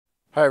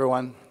Hi,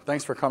 everyone.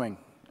 Thanks for coming.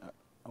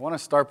 I want to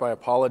start by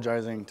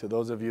apologizing to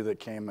those of you that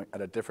came at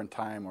a different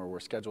time or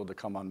were scheduled to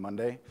come on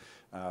Monday.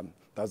 That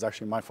was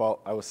actually my fault.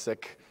 I was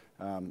sick,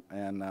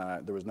 and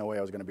there was no way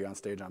I was going to be on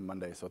stage on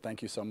Monday. So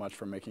thank you so much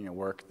for making it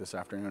work this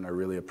afternoon. I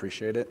really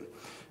appreciate it.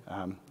 We're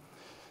going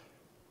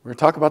to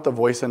talk about the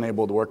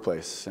voice-enabled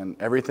workplace, and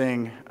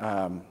everything,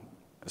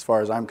 as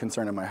far as I'm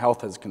concerned and my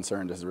health is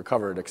concerned, is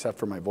recovered except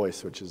for my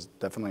voice, which is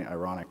definitely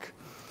ironic.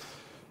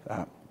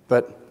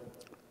 But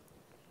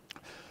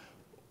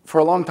for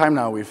a long time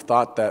now, we've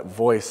thought that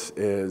voice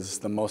is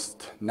the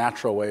most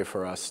natural way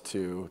for us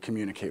to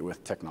communicate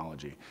with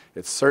technology.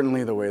 It's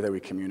certainly the way that we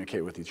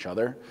communicate with each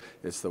other.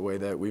 It's the way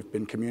that we've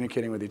been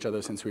communicating with each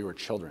other since we were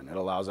children. It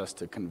allows us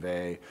to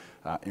convey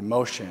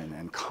emotion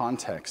and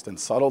context and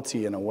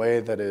subtlety in a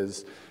way that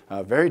is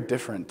very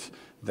different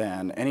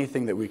than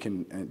anything that we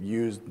can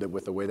use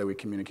with the way that we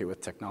communicate with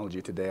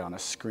technology today on a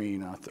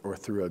screen or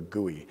through a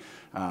GUI.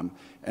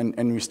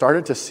 And we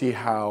started to see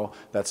how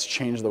that's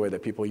changed the way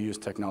that people use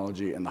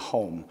technology in the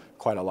home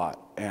quite a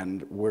lot.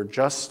 And we're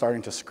just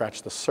starting to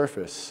scratch the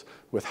surface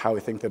with how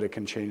we think that it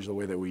can change the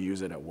way that we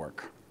use it at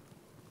work.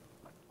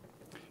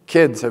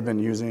 Kids have been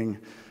using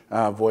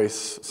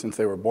voice since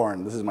they were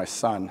born. This is my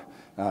son.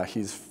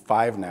 He's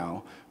 5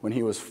 now. When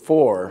he was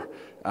 4,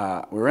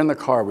 we were in the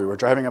car, we were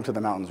driving up to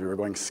the mountains, we were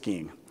going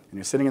skiing. And he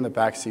was sitting in the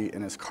back seat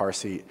in his car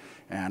seat,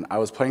 and I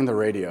was playing the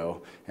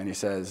radio, and he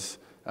says,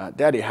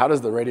 "Daddy, how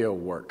does the radio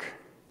work?"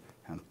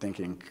 I'm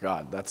thinking,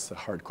 God, that's a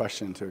hard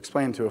question to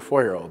explain to a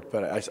 4-year-old.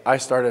 But I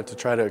started to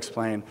try to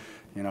explain,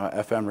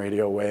 FM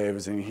radio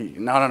waves, and he,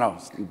 no,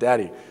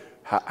 Daddy,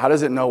 how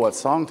does it know what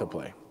song to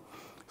play?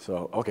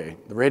 So, okay,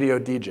 the radio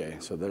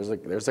DJ. So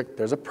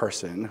there's a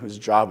person whose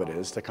job it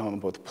is to come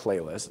up with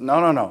playlists.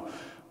 No.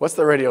 What's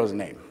the radio's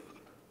name?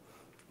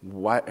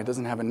 Why it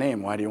doesn't have a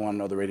name? Why do you want to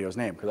know the radio's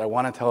name? Because I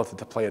want to tell it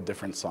to play a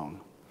different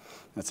song.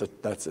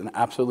 That's an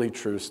absolutely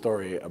true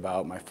story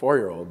about my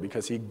 4-year-old,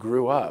 because he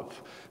grew up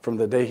from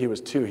the day he was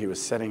 2. He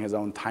was setting his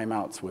own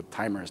timeouts with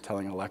timers,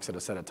 telling Alexa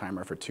to set a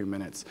timer for 2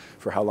 minutes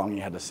for how long he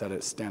had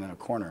to stand in a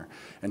corner.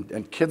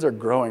 And kids are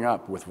growing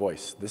up with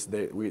voice.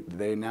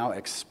 They now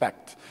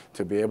expect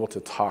to be able to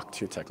talk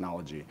to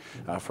technology.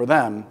 For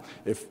them,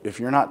 if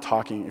you're not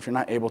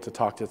able to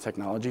talk to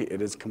technology,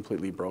 it is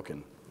completely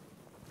broken.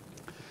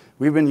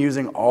 We've been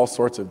using all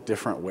sorts of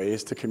different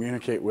ways to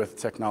communicate with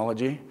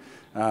technology.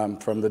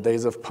 From the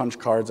days of punch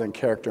cards and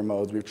character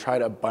modes, we've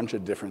tried a bunch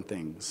of different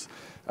things.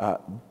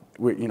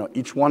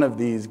 Each one of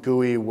these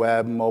GUI,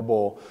 web,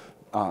 mobile,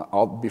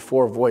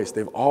 before voice,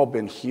 they've all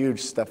been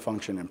huge step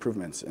function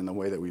improvements in the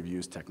way that we've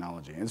used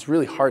technology. And it's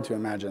really hard to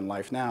imagine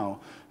life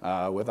now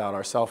without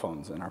our cell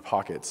phones in our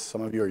pockets.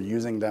 Some of you are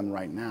using them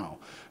right now.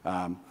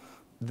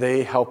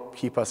 They help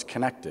keep us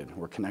connected.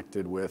 We're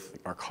connected with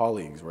our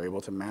colleagues. We're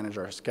able to manage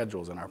our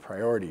schedules and our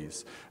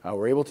priorities.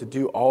 We're able to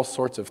do all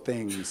sorts of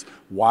things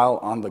while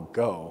on the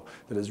go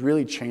that has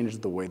really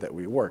changed the way that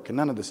we work. And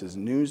none of this is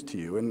news to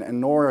you, and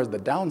nor are the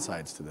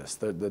downsides to this.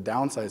 The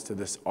downsides to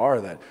this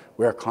are that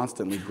we are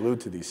constantly glued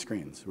to these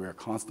screens. We are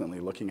constantly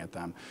looking at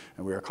them,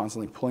 and we are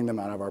constantly pulling them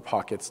out of our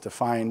pockets to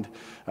find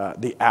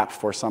the app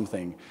for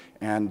something.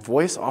 And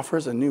voice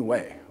offers a new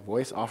way.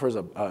 Voice offers,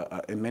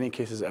 in many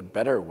cases, a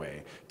better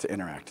way to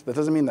interact. That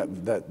doesn't mean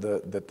that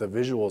the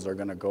visuals are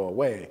going to go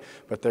away,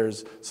 but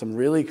there's some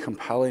really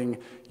compelling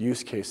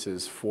use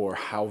cases for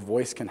how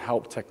voice can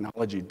help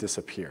technology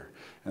disappear.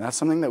 And that's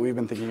something that we've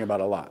been thinking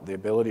about a lot, the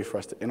ability for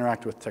us to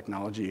interact with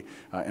technology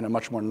in a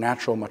much more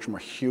natural, much more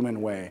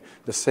human way,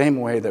 the same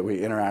way that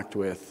we interact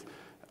with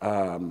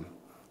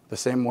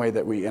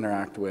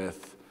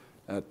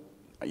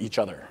each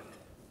other.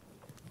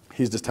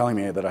 He's just telling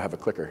me that I have a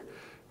clicker,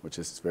 which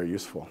is very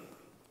useful.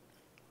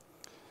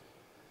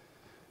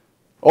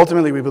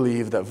 Ultimately, we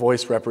believe that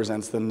voice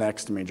represents the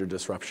next major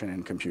disruption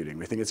in computing.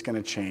 We think it's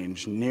going to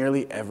change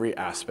nearly every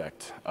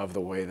aspect of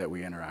the way that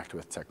we interact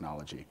with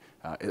technology.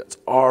 It's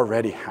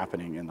already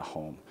happening in the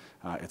home.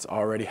 It's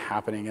already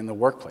happening in the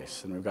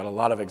workplace. And we've got a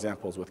lot of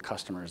examples with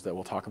customers that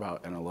we'll talk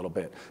about in a little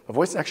bit. But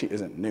voice actually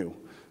isn't new.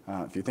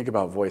 If you think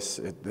about voice,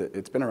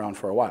 it's been around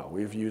for a while.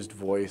 We've used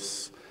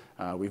voice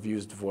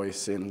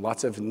in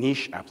lots of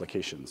niche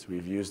applications.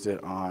 We've used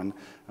it on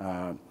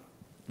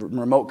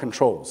remote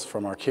controls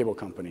from our cable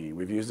company.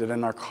 We've used it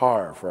in our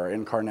car for our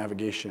in-car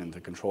navigation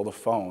to control the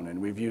phone, and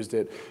we've used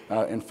it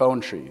in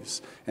phone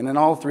trees. And in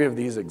all 3 of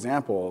these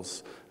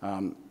examples,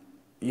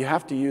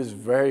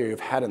 you've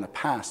had in the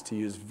past to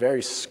use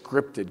very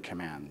scripted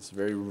commands,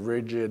 very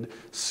rigid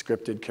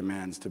scripted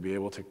commands to be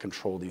able to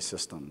control these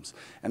systems.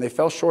 And they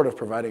fell short of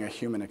providing a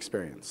human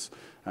experience.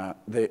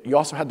 You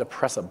also had to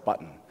press a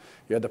button.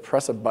 You had to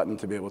press a button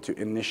to be able to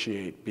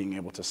initiate being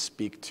able to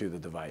speak to the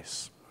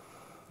device.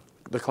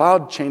 The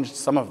cloud changed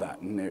some of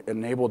that and it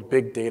enabled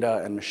big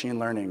data and machine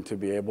learning to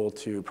be able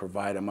to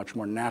provide a much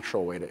more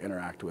natural way to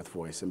interact with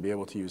voice and be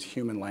able to use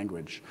human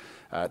language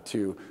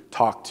to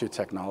talk to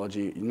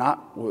technology,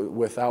 not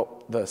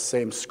without the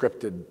same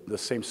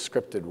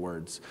scripted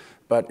words,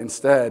 but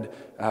instead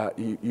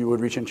you would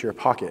reach into your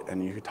pocket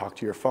and you could talk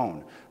to your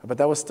phone. But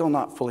that was still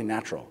not fully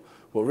natural.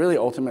 what really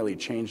ultimately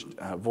changed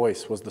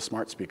voice was the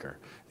smart speaker.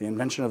 The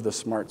invention of the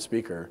smart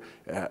speaker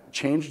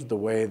changed the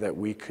way that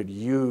we could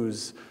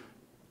use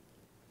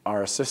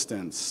our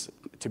assistants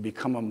to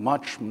become a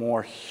much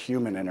more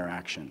human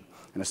interaction.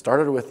 And it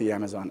started with the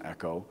Amazon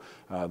Echo,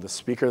 the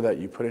speaker that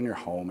you put in your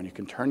home, and you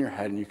can turn your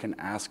head and you can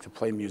ask to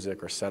play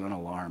music or set an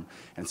alarm.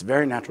 And it's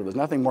very natural. There's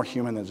nothing more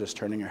human than just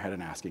turning your head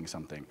and asking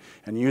something.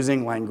 And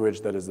using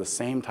language that is the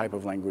same type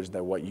of language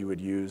that what you would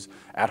use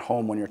at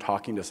home when you're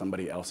talking to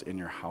somebody else in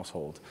your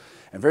household.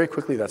 And very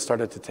quickly that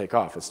started to take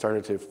off. It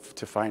started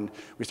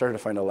we started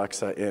to find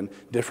Alexa in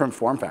different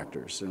form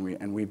factors.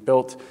 And we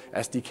built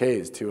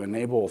SDKs to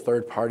enable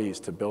third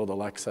parties to build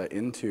Alexa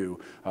into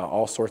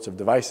all sorts of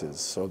devices.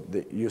 So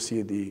you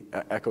see the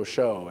Echo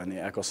Show and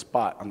the Echo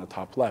Spot on the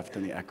top left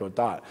and the Echo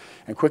Dot.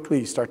 And quickly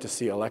you start to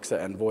see Alexa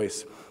and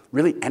voice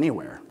really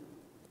anywhere.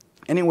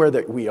 Anywhere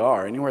that we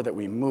are, anywhere that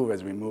we move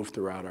as we move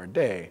throughout our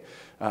day,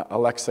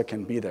 Alexa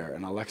can be there.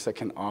 And Alexa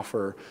can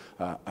offer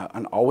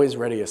an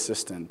always-ready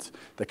assistant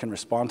that can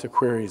respond to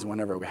queries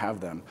whenever we have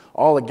them.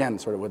 All, again,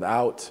 sort of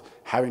without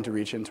having to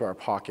reach into our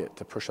pocket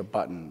to push a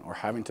button or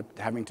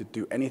having to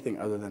do anything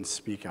other than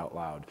speak out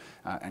loud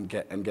and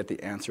get the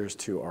answers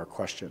to our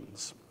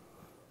questions.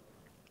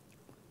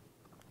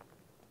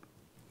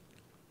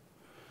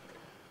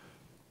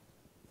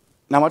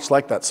 Now, much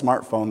like that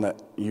smartphone that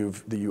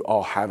you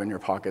all have in your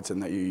pockets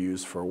and that you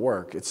use for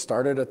work, it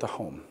started at the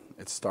home.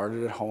 It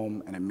started at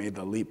home, and it made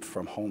the leap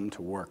from home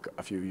to work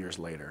a few years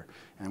later.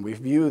 And we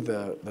view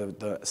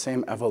the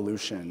same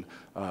evolution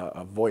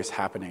of voice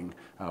happening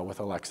with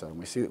Alexa. And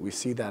we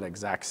see that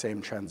exact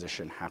same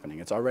transition happening.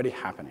 It's already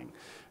happening.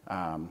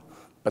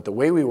 But the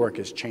way we work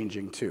is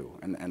changing too,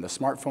 and the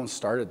smartphone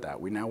started that.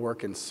 We now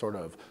work in sort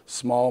of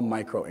small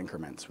micro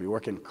increments. We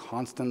work in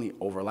constantly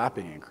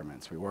overlapping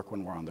increments. We work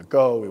when we're on the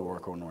go, we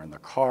work when we're in the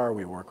car,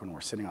 we work when we're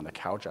sitting on the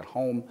couch at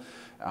home.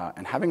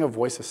 And having a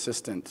voice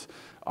assistant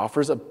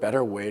offers a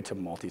better way to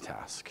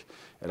multitask.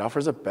 It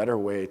offers a better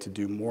way to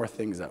do more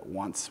things at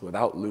once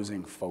without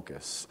losing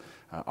focus.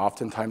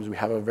 Oftentimes we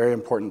have a very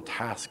important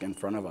task in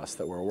front of us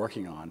that we're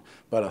working on,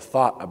 but a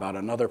thought about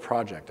another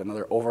project,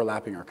 another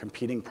overlapping or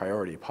competing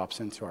priority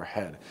pops into our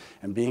head.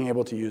 And being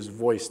able to use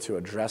voice to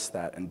address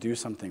that and do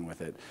something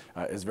with it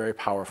is very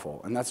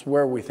powerful. And that's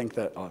where we think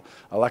that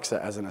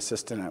Alexa as an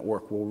assistant at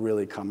work will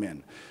really come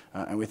in.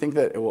 And we think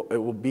that it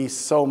will be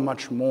so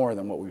much more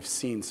than what we've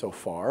seen so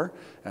far,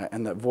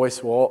 and that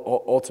voice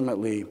will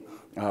ultimately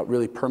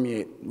really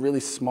permeate really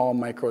small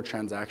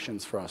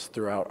microtransactions for us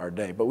throughout our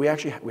day. But we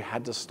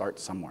had to start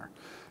somewhere.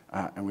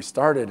 And we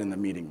started in the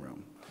meeting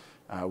room.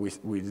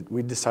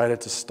 We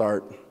decided to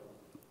start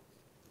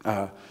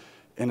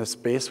in a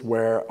space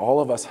where all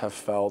of us have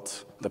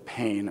felt the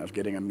pain of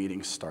getting a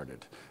meeting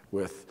started,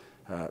 with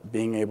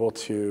being able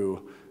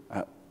to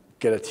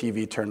get a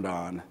TV turned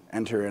on,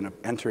 enter in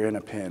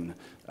a PIN.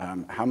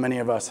 How many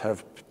of us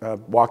have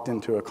walked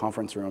into a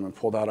conference room and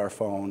pulled out our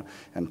phone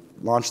and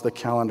launched the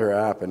calendar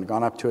app and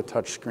gone up to a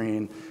touch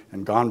screen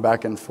and gone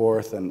back and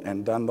forth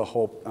and done the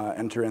whole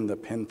enter in the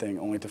PIN thing,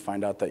 only to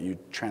find out that you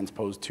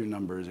transposed 2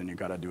 numbers and you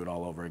got to do it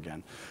all over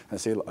again? I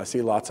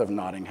see lots of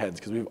nodding heads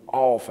because we've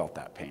all felt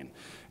that pain.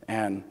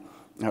 And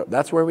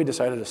that's where we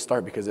decided to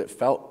start, because it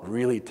felt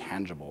really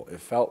tangible. It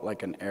felt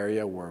like an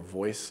area where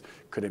voice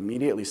could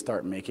immediately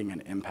start making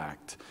an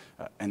impact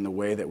in the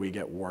way that we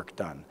get work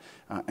done.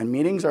 And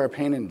meetings are a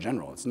pain in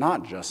general. It's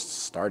not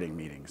just starting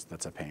meetings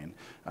that's a pain.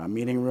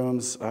 Meeting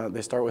rooms,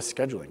 they start with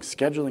scheduling.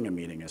 Scheduling a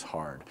meeting is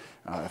hard.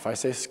 If I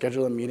say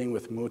schedule a meeting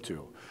with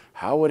Mutu,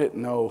 how would it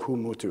know who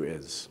Mutu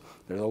is?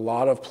 There's a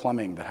lot of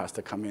plumbing that has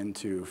to come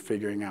into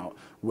figuring out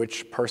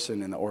which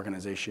person in the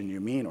organization you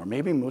mean. Or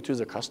maybe Mutu's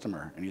a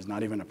customer and he's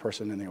not even a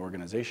person in the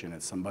organization.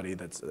 It's somebody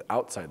that's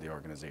outside the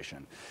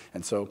organization.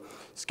 And so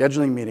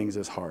scheduling meetings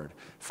is hard.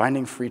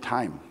 Finding free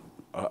time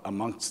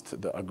amongst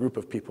a group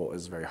of people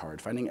is very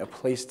hard. Finding a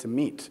place to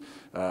meet.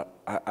 I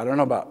don't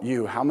know about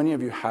you. How many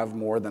of you have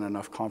more than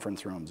enough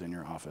conference rooms in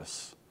your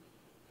office?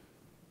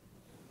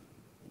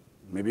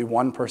 Maybe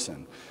one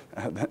person.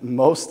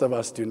 Most of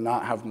us do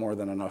not have more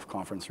than enough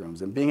conference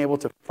rooms. And being able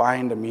to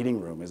find a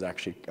meeting room is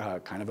actually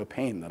kind of a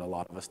pain that a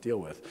lot of us deal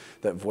with,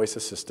 that voice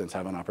assistants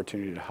have an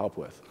opportunity to help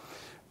with.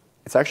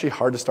 It's actually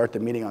hard to start the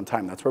meeting on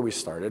time. That's where we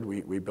started.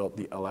 We built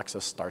the Alexa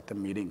Start the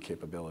Meeting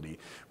capability.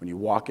 When you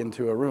walk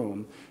into a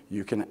room,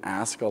 you can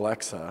ask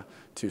Alexa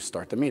to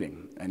start the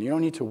meeting. And you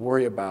don't need to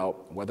worry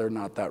about whether or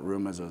not that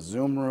room is a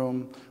Zoom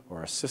room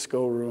or a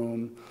Cisco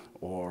room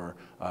or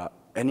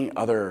any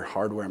other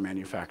hardware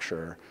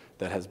manufacturer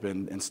that has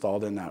been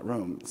installed in that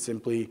room.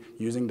 Simply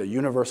using the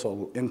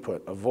universal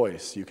input of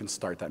voice, you can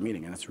start that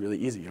meeting, and it's really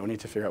easy. You don't need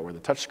to figure out where the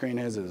touch screen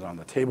is it on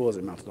the table, is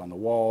it mounted on the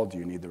wall, do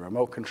you need the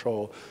remote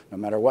control? No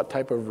matter what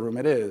type of room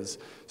it is,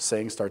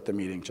 saying start the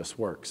meeting just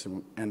works.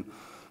 And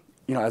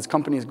as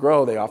companies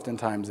grow, they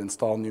oftentimes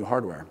install new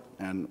hardware.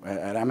 And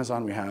at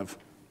Amazon, we have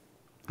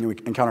We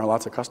encounter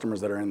lots of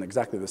customers that are in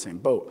exactly the same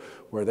boat,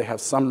 where they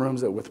have some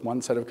rooms with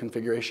one set of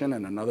configuration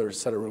and another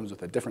set of rooms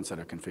with a different set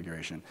of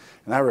configuration.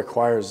 And that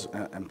requires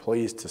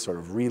employees to sort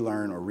of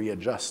relearn or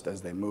readjust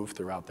as they move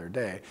throughout their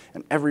day.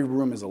 And every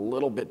room is a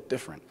little bit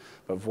different.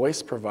 But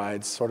voice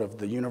provides sort of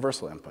the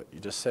universal input. You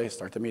just say,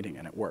 start the meeting,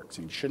 and it works.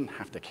 And you shouldn't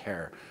have to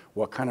care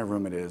what kind of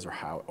room it is or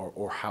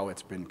how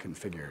it's been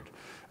configured.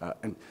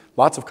 And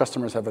lots of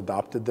customers have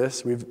adopted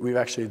this. We've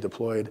actually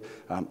deployed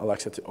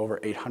Alexa to over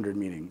 800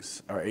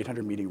 meetings, or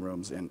 800 meeting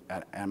rooms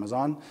at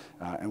Amazon,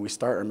 and we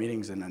start our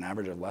meetings in an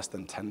average of less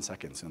than 10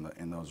 seconds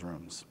in those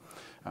rooms.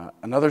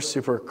 Another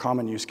super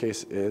common use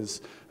case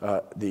is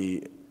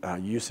the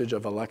usage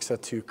of Alexa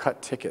to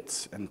cut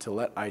tickets and to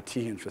let IT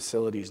and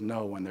facilities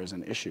know when there's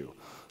an issue.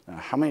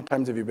 How many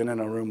times have you been in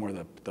a room where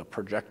the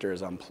projector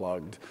is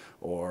unplugged,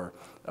 or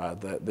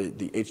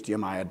the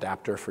HDMI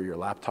adapter for your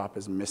laptop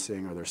is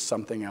missing, or there's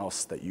something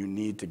else that you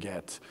need to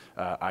get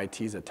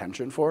IT's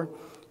attention for?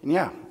 And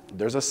yeah,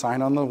 there's a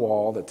sign on the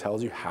wall that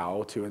tells you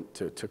how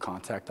to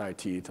contact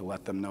IT to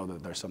let them know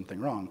that there's something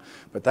wrong.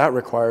 But that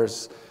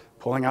requires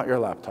pulling out your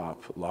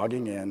laptop,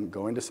 logging in,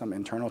 going to some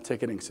internal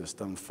ticketing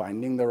system,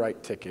 finding the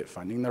right ticket,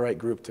 finding the right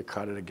group to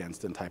cut it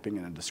against, and typing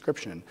in a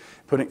description,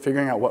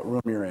 figuring out what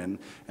room you're in,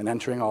 and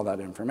entering all that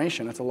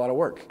information. It's a lot of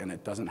work, and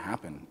it doesn't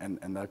happen.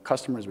 And the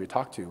customers we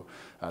talk to,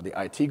 the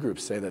IT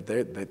groups, say that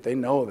they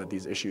know that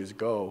these issues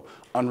go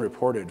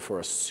unreported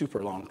for a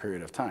super long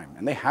period of time.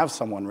 And they have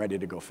someone ready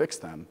to go fix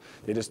them.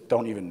 They just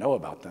don't even know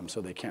about them,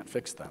 so they can't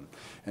fix them.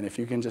 And if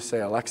you can just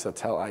say, Alexa,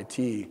 tell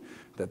IT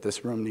that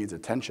this room needs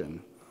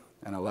attention,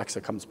 and Alexa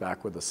comes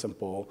back with a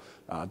simple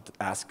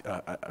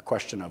a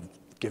question of,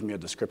 give me a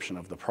description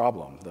of the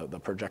problem. The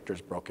projector's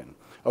broken.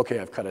 Okay,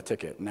 I've cut a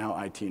ticket.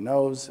 Now IT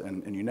knows,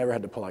 and you never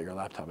had to pull out your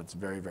laptop. It's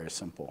very, very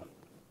simple.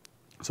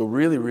 So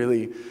really,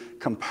 really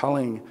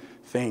compelling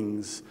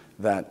things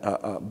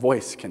that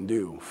voice can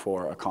do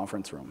for a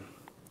conference room.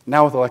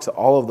 Now with Alexa,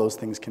 all of those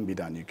things can be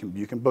done. You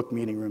can book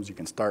meeting rooms, you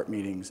can start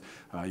meetings,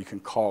 you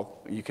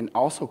can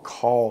also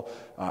call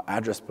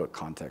address book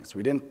contacts.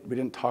 We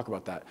didn't talk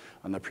about that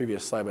on the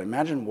previous slide, but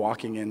imagine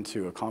walking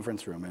into a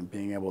conference room and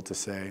being able to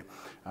say,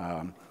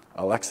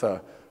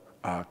 Alexa,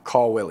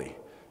 call Willie.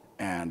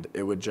 And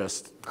it would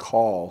just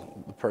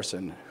call the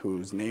person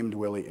who's named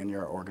Willie in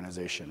your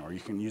organization, or you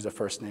can use a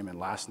first name and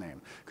last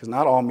name, because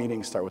not all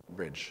meetings start with a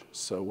bridge.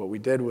 So what we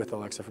did with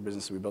Alexa for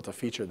Business, we built a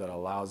feature that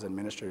allows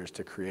administrators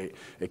to create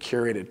a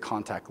curated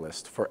contact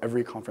list for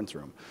every conference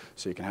room.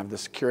 So you can have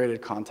this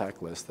curated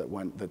contact list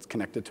that's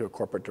connected to a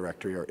corporate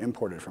directory or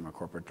imported from a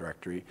corporate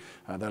directory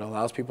that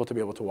allows people to be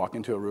able to walk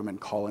into a room and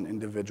call an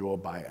individual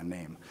by a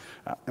name.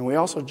 And we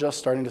also just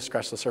starting to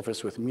scratch the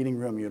surface with meeting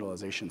room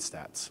utilization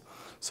stats.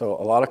 So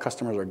a lot of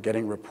customers are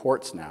getting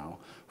reports now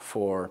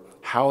for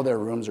how their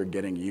rooms are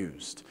getting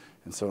used.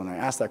 And so when I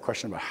asked that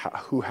question about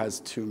who has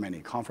too many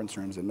conference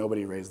rooms and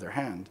nobody raised their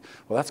hand,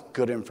 well, that's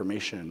good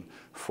information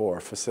for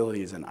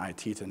facilities and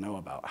IT to know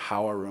about.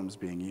 How are rooms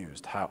being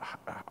used?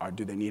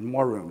 Do they need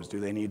more rooms?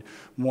 Do they need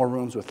more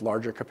rooms with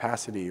larger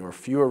capacity, or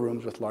fewer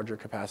rooms with larger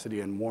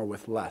capacity and more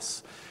with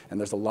less? And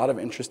there's a lot of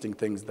interesting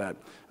things that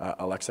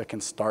Alexa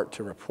can start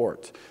to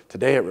report.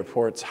 Today it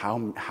reports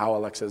how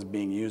Alexa is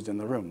being used in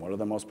the room. What are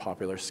the most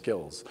popular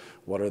skills?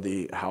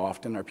 How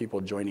often are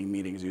people joining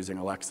meetings using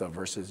Alexa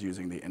versus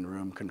using the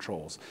in-room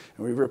controls?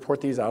 And we report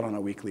these out on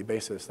a weekly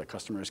basis that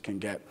customers can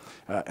get,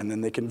 and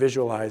then they can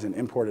visualize and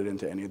import it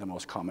into any of the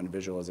most common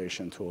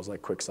visualization tools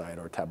like QuickSight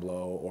or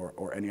Tableau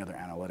or any other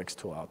analytics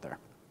tool out there.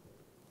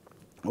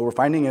 What we're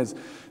finding is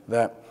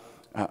that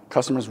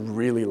customers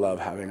really love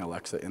having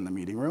Alexa in the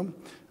meeting room,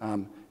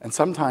 and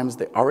sometimes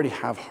they already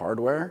have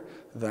hardware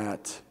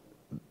that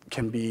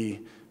can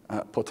be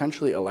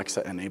potentially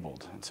Alexa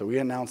enabled. And so we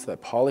announced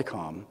that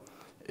Polycom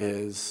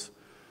is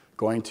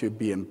going to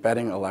be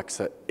embedding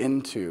Alexa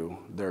into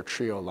their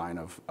Trio line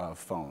of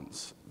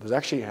phones.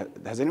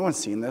 Has anyone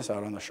seen this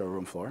out on the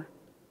showroom floor?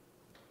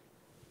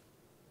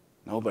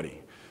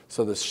 Nobody.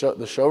 So the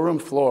showroom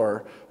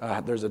floor,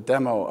 there's a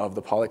demo of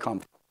the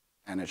Polycom,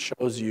 and it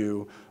shows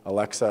you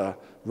Alexa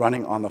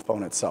running on the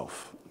phone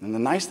itself. And the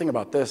nice thing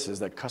about this is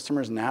that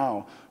customers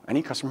now,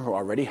 any customer who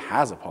already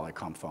has a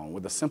Polycom phone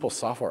with a simple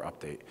software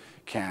update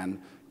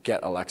can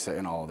get Alexa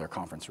in all of their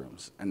conference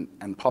rooms. And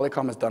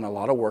Polycom has done a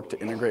lot of work to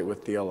integrate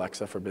with the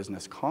Alexa for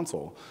Business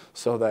console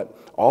so that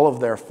all of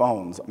their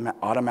phones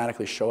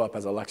automatically show up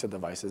as Alexa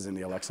devices in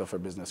the Alexa for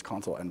Business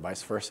console and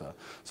vice versa,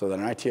 so that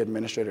an IT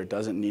administrator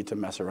doesn't need to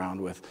mess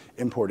around with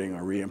importing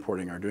or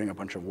re-importing or doing a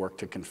bunch of work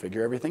to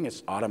configure everything.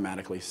 It's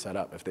automatically set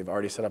up. If they've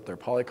already set up their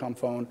Polycom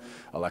phone,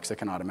 Alexa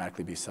can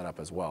automatically be set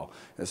up as well.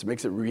 This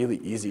makes it really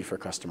easy for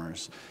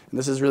customers. And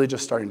this is really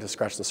just starting to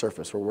scratch the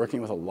surface. We're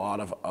working with a lot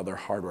of other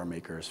hardware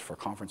makers for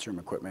conference room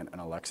equipment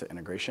and Alexa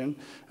integration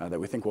that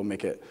we think will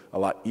make it a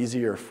lot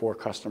easier for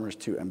customers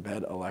to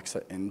embed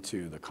Alexa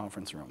into the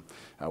conference room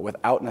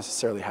without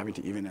necessarily having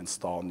to even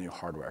install new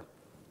hardware.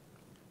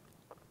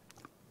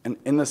 And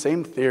in the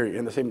same theory,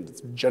 in the same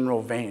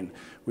general vein,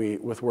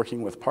 with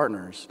working with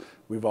partners,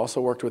 we've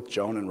also worked with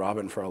Joan and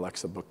Robin for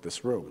Alexa Book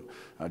This Room.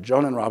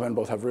 Joan and Robin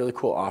both have really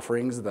cool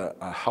offerings that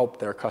help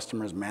their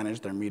customers manage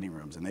their meeting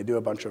rooms. And they do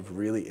a bunch of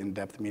really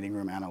in-depth meeting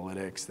room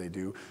analytics. They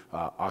do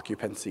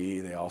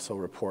occupancy. They also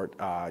report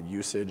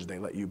usage. They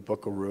let you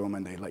book a room,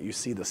 and they let you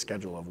see the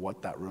schedule of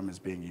what that room is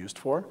being used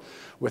for.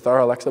 With our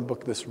Alexa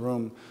Book This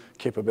Room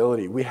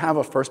capability, we have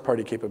a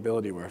first-party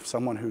capability where if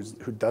someone who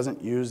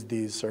doesn't use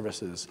these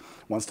services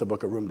wants to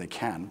book a room, they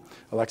can.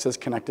 Alexa is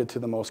connected to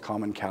the most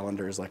common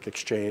calendars like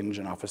Exchange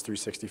and Office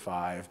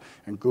 365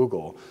 and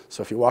Google.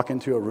 So if you walk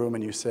into a room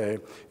and you say,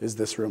 "Is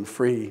this room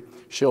free?"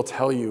 she'll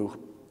tell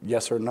you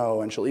yes or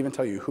no, and she'll even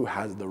tell you who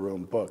has the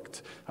room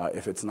booked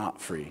if it's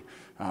not free.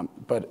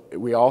 But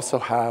we also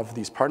have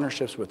these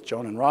partnerships with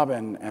Joan and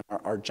Robin, and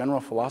our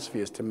general philosophy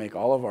is to make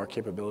all of our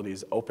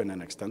capabilities open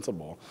and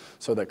extensible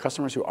so that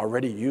customers who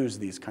already use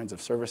these kinds of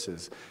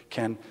services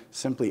can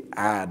simply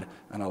add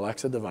an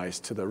Alexa device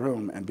to the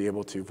room and be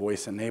able to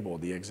voice enable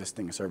the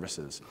existing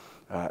services.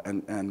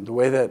 And the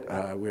way that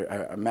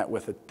I met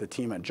with the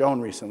team at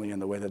Joan recently,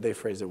 and the way that they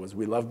phrased it was,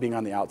 we love being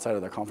on the outside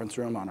of the conference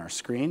room on our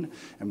screen,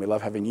 and we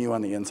love having you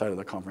on the inside of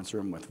the conference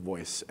room with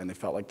voice. And they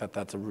felt like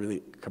that's a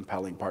really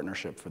compelling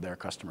partnership for their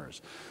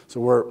customers. So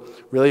we're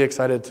really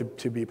excited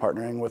to be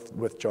partnering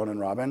with Joan and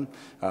Robin,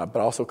 but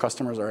also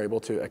customers are able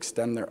to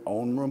extend their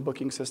own room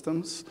booking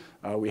systems.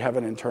 We have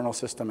an internal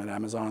system at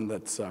Amazon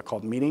that's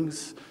called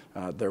Meetings.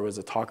 There was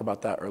a talk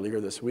about that earlier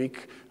this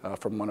week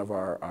from one of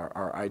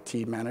our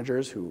IT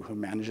managers who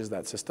manages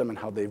that system, and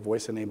how they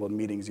voice-enabled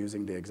meetings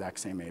using the exact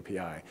same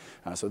API.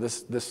 So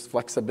this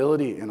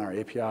flexibility in our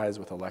APIs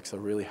with Alexa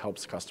really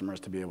helps customers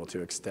to be able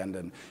to extend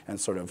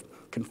and sort of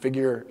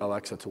configure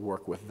Alexa to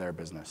work with their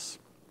business.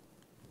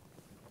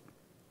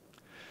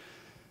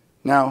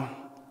 Now,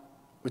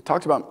 we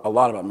talked a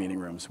lot about meeting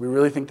rooms. We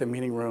really think that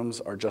meeting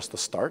rooms are just the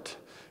start,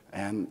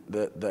 and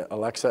the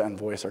Alexa and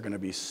voice are going to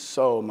be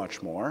so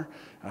much more.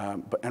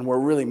 And we're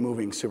really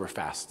moving super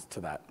fast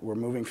to that. We're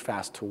moving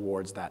fast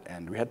towards that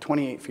end. We had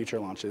 28 feature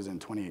launches in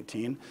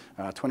 2018.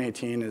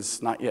 2018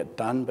 is not yet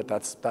done, but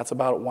that's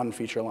about one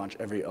feature launch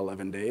every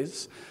 11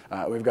 days.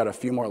 We've got a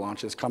few more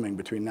launches coming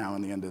between now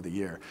and the end of the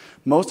year.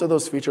 Most of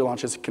those feature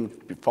launches can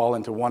fall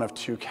into one of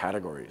two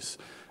categories.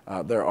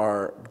 There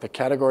are the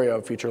category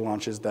of feature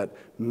launches that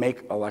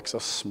make Alexa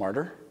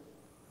smarter.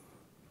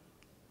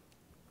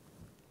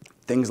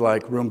 Things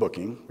like room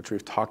booking, which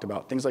we've talked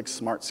about. Things like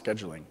smart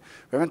scheduling.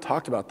 We haven't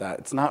talked about that.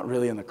 It's not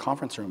really in the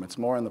conference room. It's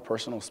more in the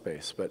personal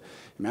space. But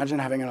imagine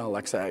having an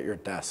Alexa at your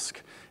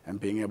desk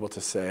and being able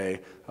to say,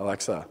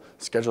 "Alexa,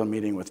 schedule a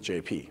meeting with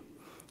JP."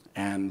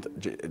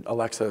 And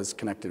Alexa is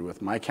connected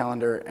with my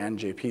calendar and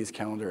JP's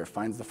calendar. It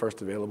finds the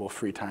first available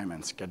free time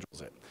and schedules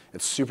it.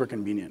 It's super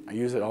convenient. I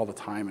use it all the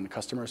time, and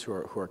customers who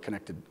are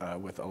connected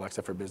with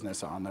Alexa for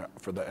Business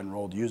for the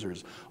enrolled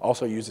users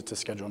also use it to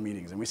schedule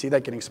meetings. And we see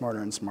that getting smarter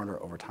and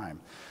smarter over time.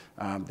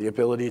 The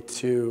ability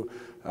to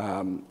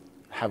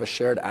have a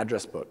shared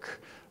address book.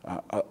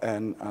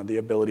 And the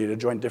ability to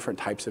join different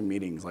types of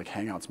meetings, like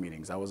Hangouts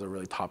meetings. That was a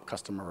really top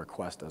customer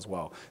request as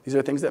well. These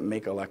are things that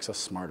make Alexa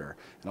smarter.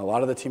 And a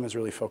lot of the team is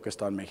really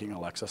focused on making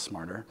Alexa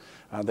smarter.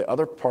 The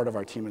other part of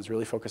our team is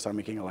really focused on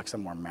making Alexa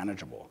more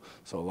manageable.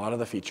 So a lot of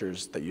the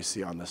features that you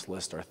see on this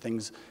list are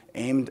things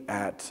aimed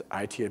at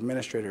IT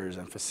administrators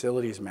and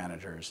facilities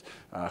managers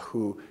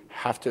who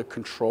have to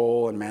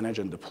control and manage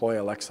and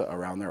deploy Alexa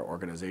around their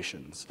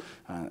organizations.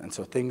 And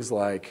so things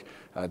like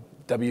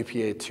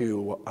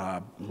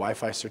WPA2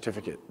 Wi-Fi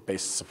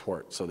certificate-based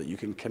support, so that you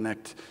can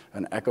connect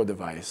an Echo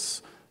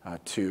device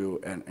to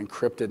an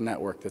encrypted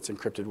network that's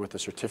encrypted with a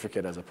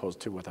certificate as opposed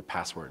to with a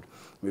password.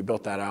 We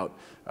built that out.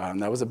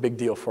 That was a big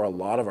deal for a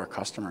lot of our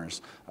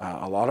customers.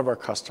 A lot of our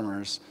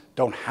customers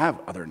don't have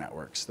other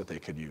networks that they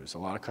could use. A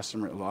lot of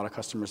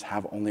customers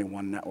have only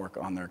one network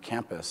on their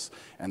campus,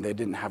 and they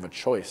didn't have a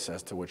choice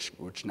as to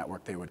which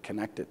network they would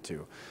connect it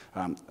to.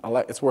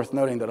 It's worth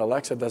noting that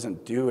Alexa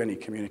doesn't do any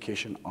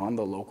communication on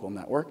the local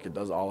network. It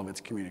does all of its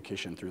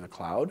communication through the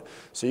cloud.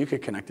 So you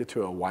could connect it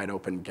to a wide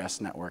open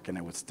guest network, and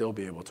it would still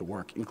be able to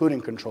work, including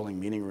controlling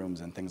meeting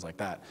rooms and things like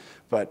that.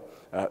 But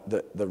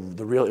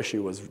the real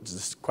issue was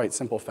just quite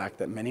simple fact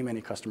that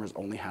many customers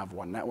only have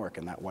one network,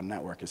 and that one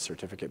network is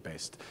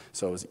certificate-based.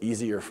 So it was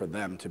easier for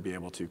them to be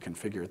able to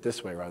configure it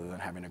this way rather than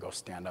having to go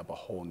stand up a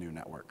whole new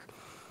network.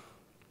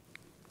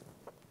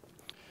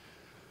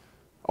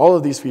 All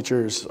of these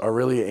features are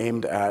really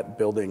aimed at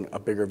building a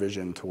bigger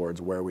vision towards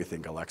where we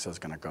think Alexa is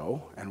going to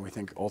go, and we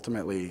think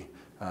ultimately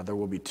there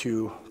will be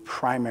two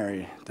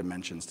primary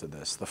dimensions to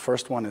this. The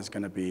first one is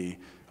going to be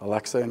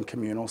Alexa in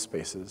communal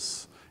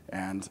spaces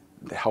and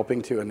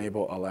helping to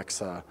enable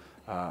Alexa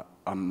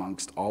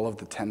amongst all of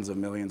the tens of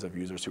millions of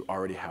users who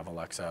already have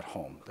Alexa at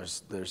home.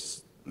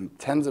 There's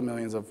tens of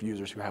millions of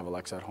users who have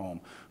Alexa at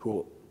home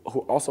who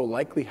also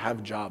likely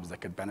have jobs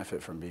that could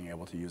benefit from being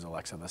able to use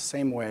Alexa the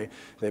same way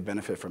they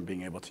benefit from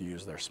being able to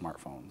use their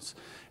smartphones.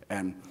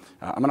 And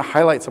I'm going to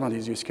highlight some of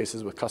these use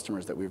cases with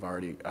customers that we've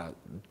already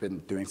been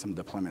doing some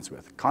deployments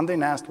with. Condé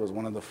Nast was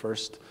one of the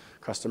first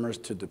customers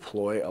to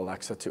deploy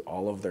Alexa to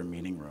all of their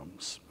meeting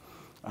rooms.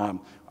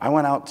 I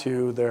went out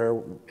to their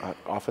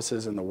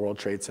offices in the World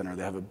Trade Center.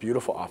 They have a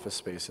beautiful office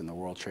space in the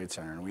World Trade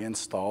Center, and we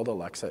installed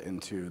Alexa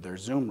into their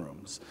Zoom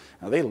rooms.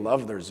 Now, they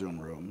love their Zoom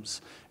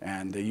rooms,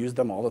 and they use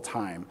them all the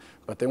time,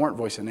 but they weren't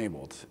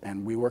voice-enabled.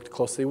 And we worked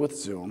closely with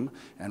Zoom,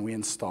 and we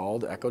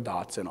installed Echo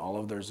Dots in all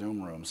of their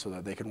Zoom rooms so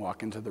that they can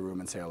walk into the room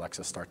and say,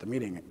 Alexa, start the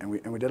meeting. And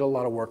we did a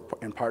lot of work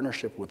in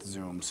partnership with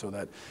Zoom so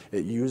that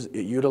it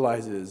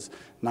utilizes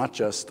not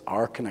just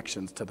our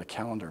connections to the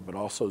calendar, but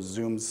also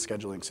Zoom's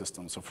scheduling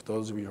system. So for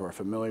those of you who are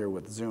familiar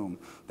with Zoom,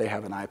 they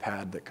have an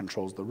iPad that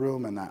controls the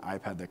room, and that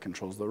iPad that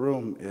controls the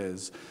room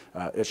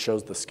it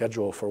shows the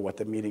schedule for what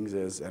the meetings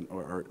is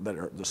or that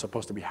are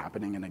supposed to be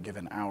happening in a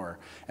given hour.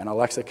 And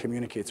Alexa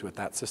communicates with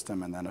that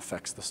system and then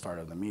affects the start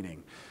of the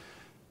meeting.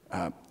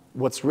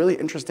 What's really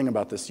interesting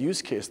about this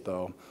use case,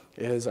 though,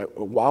 is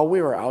while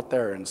we were out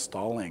there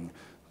installing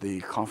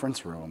the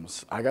conference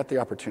rooms, I got the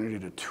opportunity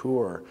to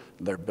tour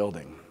their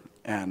building.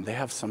 And they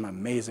have some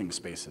amazing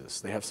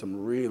spaces. They have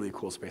some really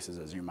cool spaces,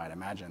 as you might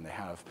imagine. They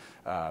have,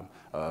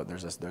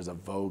 there's a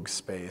Vogue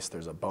space,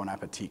 there's a Bon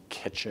Appetit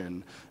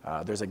kitchen,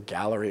 there's a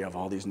gallery of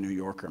all these New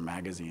Yorker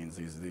magazines,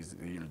 these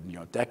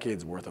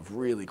decades worth of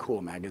really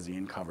cool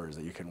magazine covers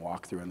that you can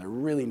walk through, and they're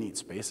really neat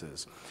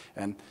spaces.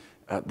 And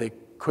they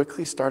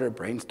quickly started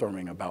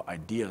brainstorming about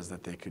ideas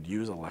that they could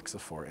use Alexa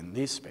for in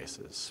these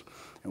spaces.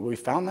 And we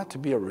found that to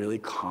be a really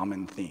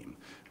common theme.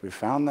 We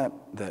found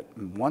that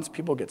once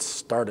people get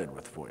started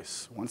with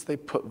voice, once they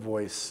put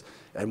voice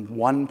in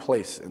one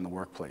place in the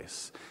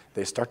workplace,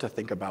 they start to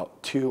think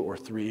about 2 or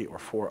 3 or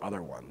 4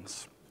 other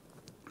ones.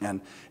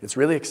 And it's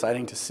really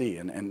exciting to see,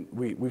 and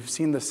we've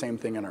seen the same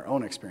thing in our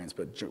own experience,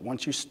 but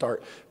once you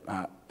start,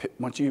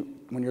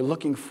 when you're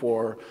looking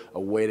for a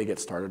way to get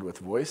started with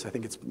voice, I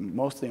think it's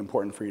mostly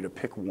important for you to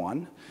pick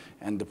one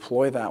and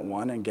deploy that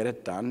one and get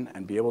it done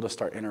and be able to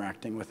start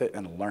interacting with it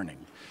and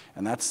learning.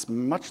 And that's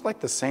much like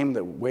the same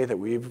way that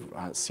we've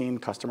seen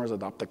customers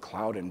adopt the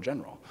cloud in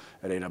general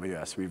at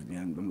AWS.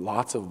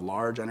 Lots of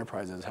large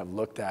enterprises have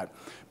looked at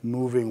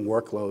moving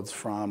workloads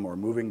from, or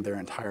moving their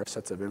entire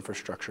sets of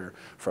infrastructure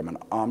from an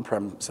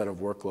on-prem set of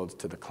workloads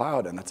to the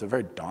cloud, and that's a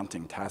very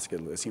daunting task.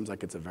 It seems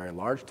like it's a very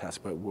large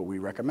task, but what we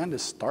recommend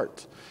is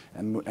start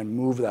and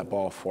move that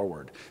ball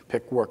forward.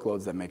 Pick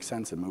workloads that make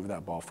sense and move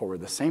that ball forward.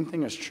 The same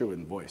thing is true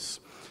in voice.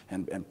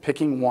 And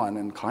picking one,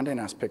 and Condé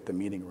Nast picked the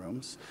meeting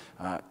rooms,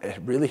 it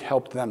really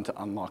helped them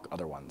to unlock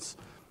other ones.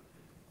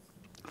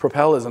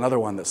 Propel is another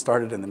one that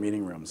started in the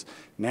meeting rooms.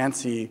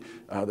 Nancy,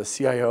 the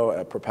CIO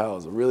at Propel,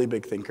 is a really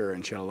big thinker,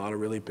 and she had a lot of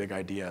really big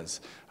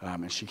ideas.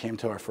 And she came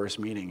to our first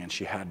meeting, and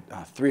she had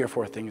 3 or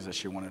 4 things that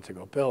she wanted to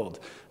go build.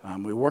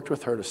 We worked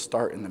with her to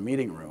start in the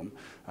meeting room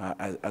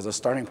as a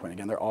starting point.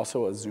 Again, they're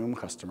also a Zoom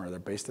customer. They're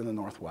based in the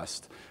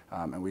Northwest,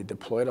 and we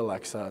deployed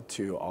Alexa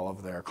to all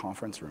of their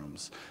conference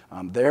rooms.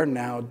 They're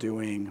now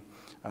doing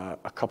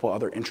a couple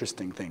other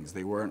interesting things.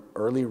 They were an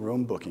early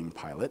room booking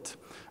pilot.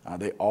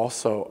 They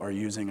also are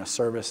using a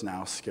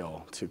ServiceNow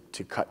skill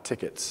to cut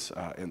tickets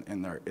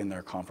in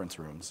their conference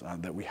rooms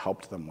that we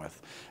helped them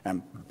with.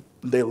 And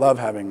they love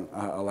having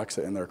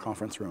Alexa in their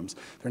conference rooms.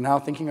 They're now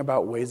thinking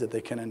about ways that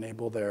they can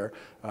enable their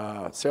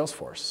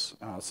Salesforce.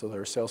 So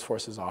their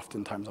Salesforce is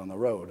oftentimes on the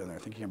road, and they're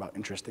thinking about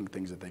interesting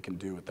things that they can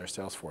do with their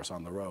Salesforce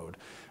on the road.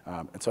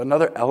 And so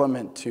another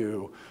element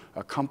to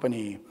a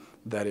company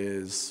that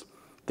is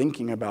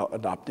thinking about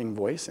adopting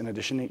voice, in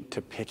addition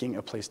to picking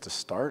a place to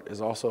start, is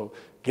also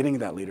getting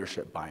that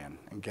leadership buy-in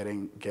and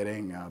getting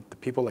the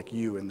people like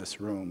you in this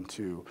room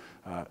to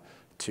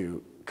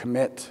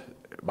commit,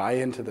 buy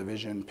into the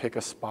vision, pick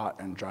a spot,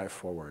 and drive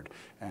forward.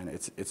 And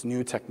it's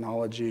new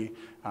technology,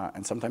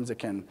 and sometimes it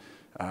can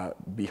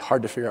be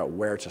hard to figure out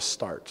where to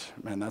start.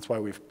 And that's why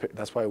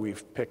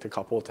we've picked a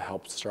couple to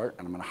help start,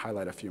 and I'm going to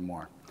highlight a few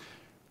more.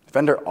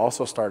 Fender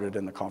also started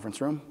in the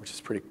conference room,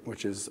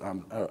 which is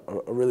a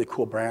really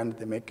cool brand.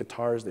 They make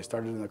guitars. They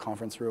started in the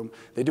conference room.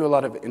 They do a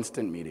lot of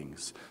instant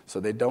meetings, so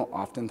they don't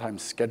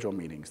oftentimes schedule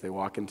meetings. They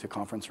walk into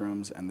conference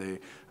rooms and they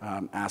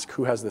ask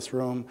who has this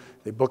room.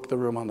 They book the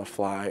room on the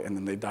fly, and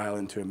then they dial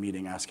into a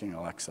meeting asking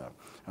Alexa.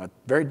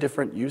 Very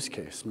different use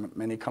case.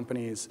 Many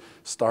companies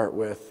start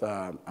with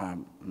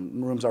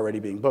rooms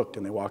already being booked,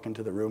 and they walk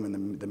into the room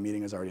and the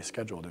meeting is already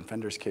scheduled. In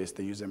Fender's case,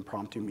 they use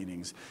impromptu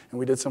meetings, and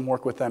we did some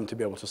work with them to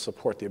be able to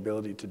support the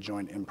ability to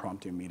join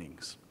impromptu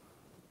meetings.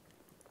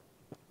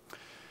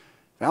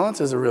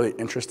 Valence is a really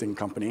interesting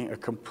company, a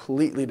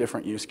completely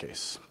different use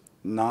case,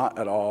 not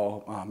at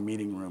all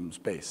meeting rooms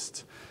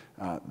based.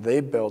 They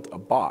built a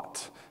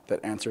bot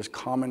that answers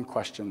common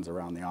questions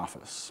around the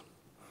office.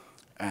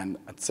 And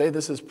I'd say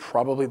this is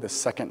probably the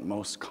second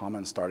most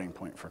common starting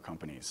point for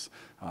companies.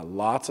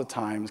 Lots of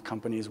times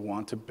companies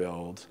want to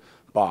build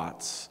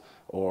bots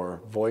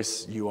or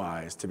voice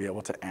UIs to be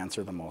able to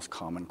answer the most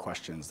common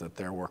questions that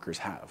their workers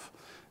have.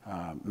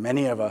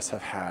 Many of us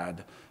have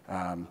had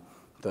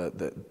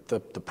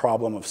the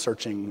problem of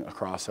searching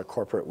across a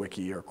corporate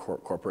wiki or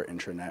corporate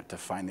intranet to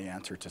find the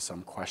answer to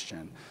some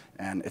question.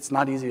 And it's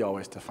not easy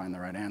always to find the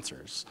right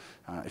answers.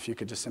 If you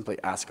could just simply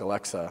ask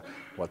Alexa,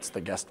 what's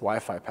the guest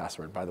Wi-Fi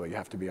password? By the way, you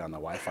have to be on the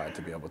Wi-Fi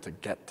to be able to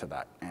get to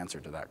that answer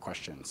to that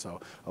question. So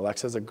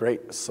Alexa is a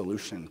great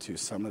solution to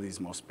some of these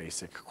most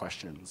basic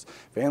questions.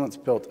 Valence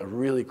built a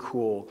really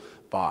cool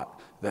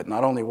bot that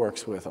not only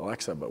works with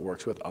Alexa, but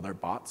works with other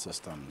bot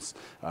systems.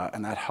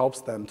 And that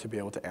helps them to be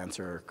able to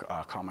answer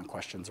common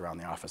questions around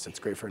the office. It's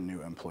great for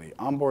new employee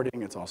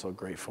onboarding. It's also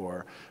great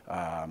for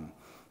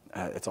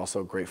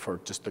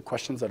just the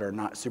questions that are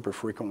not super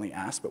frequently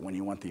asked, but when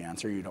you want the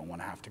answer, you don't want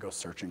to have to go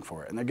searching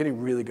for it. And they're getting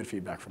really good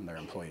feedback from their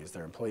employees.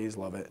 Their employees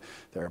love it.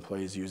 Their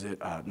employees use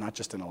it, not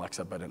just in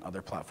Alexa, but in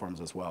other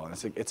platforms as well.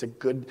 And it's a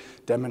good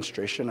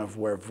demonstration of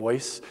where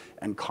voice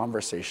and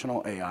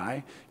conversational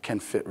AI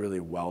can fit really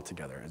well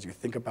together. As you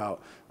think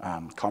about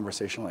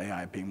conversational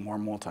AI being more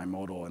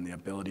multimodal and the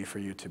ability for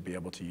you to be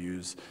able to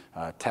use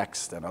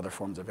text and other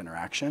forms of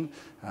interaction,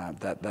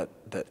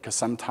 because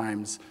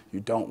sometimes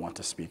you don't want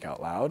to speak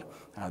out loud,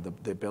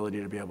 the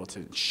ability to be able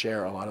to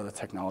share a lot of the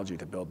technology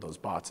to build those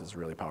bots is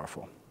really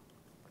powerful.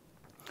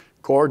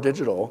 Core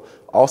Digital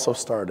also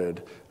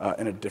started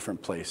in a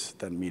different place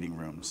than meeting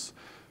rooms.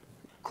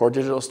 Core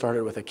Digital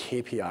started with a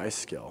KPI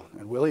skill,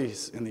 and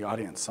Willie's in the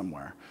audience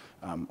somewhere.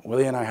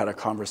 Willie and I had a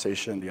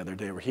conversation the other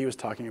day where he was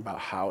talking about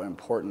how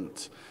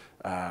important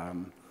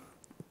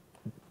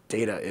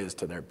data is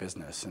to their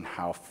business and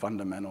how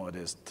fundamental it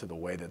is to the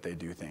way that they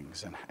do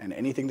things. And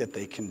anything that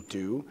they can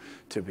do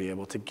to be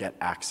able to get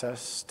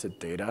access to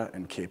data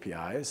and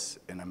KPIs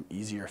in an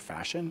easier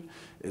fashion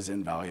is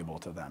invaluable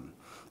to them.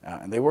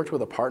 And they worked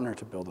with a partner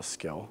to build a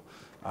skill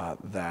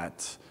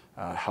that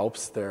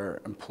helps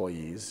their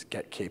employees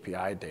get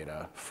KPI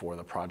data for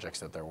the projects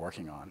that they're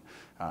working on.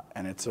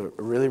 And it's a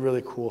really,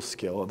 really cool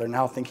skill. They're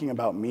now thinking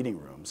about meeting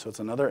rooms. So it's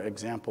another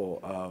example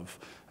of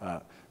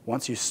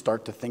once you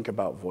start to think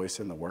about voice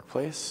in the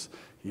workplace,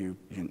 and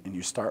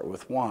you start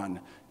with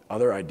one,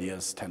 other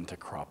ideas tend to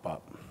crop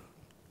up.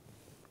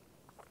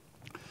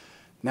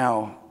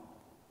 Now,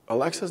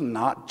 Alexa's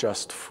not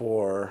just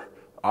for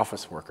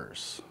office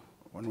workers.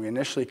 When we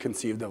initially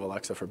conceived of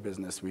Alexa for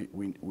Business, we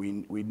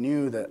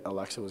knew that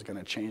Alexa was going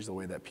to change the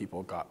way that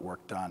people got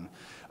work done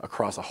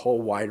across a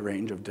whole wide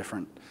range of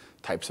different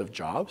types of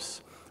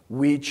jobs.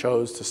 We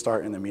chose to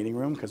start in the meeting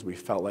room because we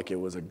felt like it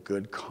was a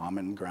good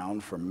common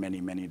ground for many,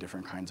 many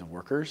different kinds of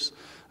workers.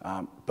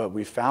 But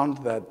we found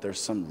that there's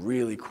some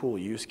really cool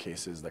use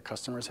cases that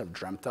customers have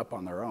dreamt up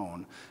on their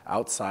own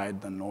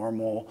outside the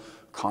normal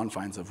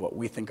confines of what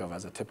we think of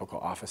as a typical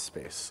office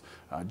space.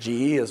 GE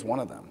is one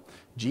of them.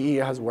 GE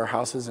has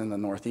warehouses in the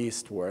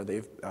Northeast where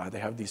they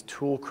have these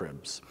tool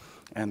cribs.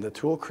 And the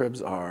tool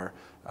cribs are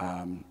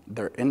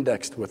they're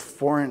indexed with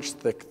 4-inch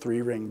thick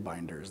 3-ring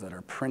binders that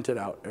are printed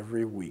out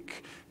every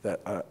week that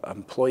an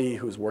employee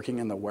who's working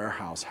in the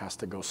warehouse has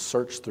to go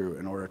search through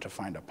in order to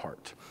find a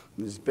part.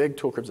 And these big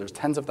tool cribs, there's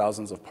tens of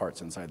thousands of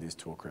parts inside these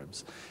tool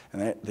cribs.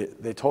 And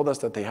they told us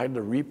that they had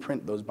to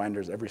reprint those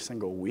binders every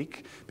single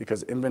week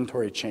because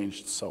inventory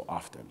changed so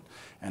often.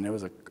 And it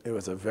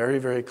was a very,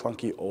 very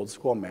clunky old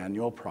school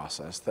manual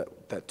process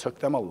that took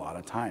them a lot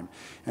of time.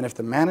 And if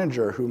the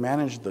manager who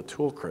managed the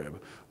tool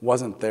crib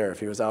wasn't there, if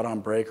he was out on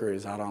break or he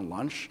was out on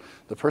lunch,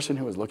 the person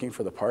who was looking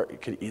for the part,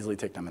 it could easily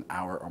take them an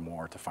hour or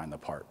more to find the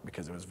part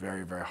because it was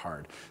very, very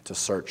hard to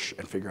search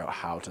and figure out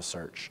how to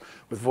search.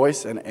 With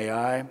voice and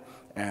AI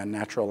and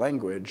natural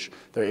language,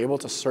 they're able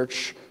to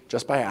search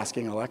just by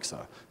asking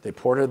Alexa. They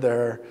ported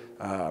their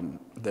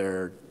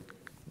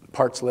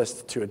parts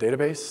list to a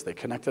database, they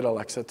connected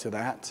Alexa to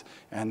that,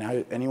 and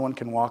now anyone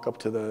can walk up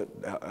to the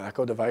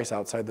Echo device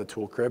outside the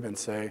tool crib and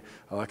say,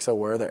 Alexa,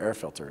 where are the air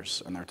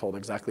filters? And they're told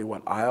exactly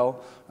what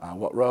aisle,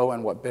 what row,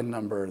 and what bin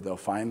number they'll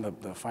find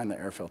the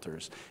air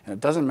filters. And it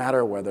doesn't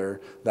matter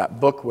whether that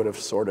book would have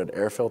sorted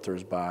air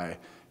filters by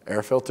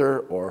air filter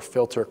or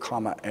filter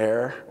comma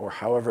air or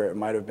however it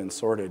might have been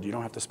sorted. You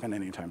don't have to spend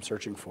any time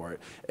searching for it.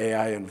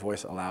 AI and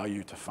voice allow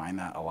you to find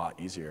that a lot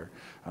easier.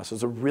 So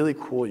it's a really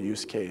cool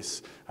use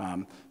case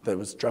that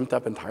was dreamt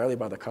up entirely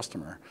by the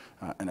customer.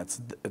 And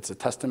it's a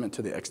testament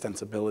to the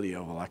extensibility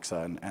of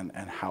Alexa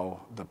and how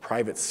the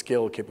private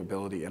skill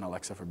capability in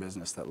Alexa for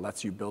Business that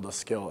lets you build a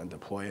skill and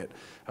deploy it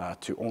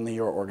to only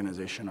your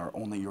organization or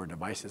only your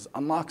devices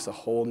unlocks a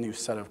whole new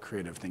set of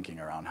creative thinking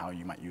around how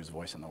you might use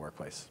voice in the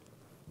workplace.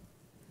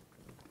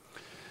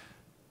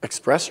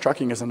 Express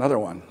Trucking is another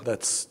one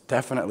that's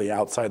definitely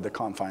outside the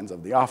confines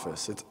of the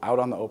office. It's out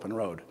on the open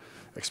road.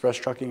 Express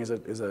Trucking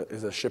is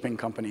a shipping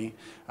company,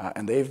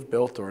 and they've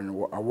built or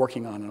are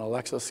working on an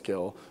Alexa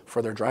skill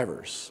for their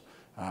drivers.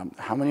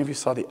 How many of you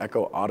saw the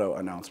Echo Auto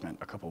announcement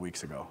a couple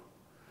weeks ago?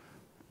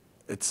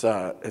 It's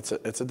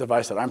a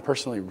device that I'm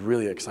personally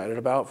really excited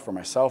about for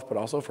myself, but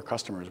also for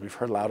customers. We've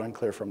heard loud and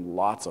clear from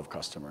lots of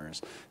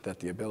customers that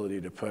the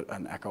ability to put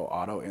an Echo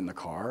Auto in the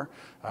car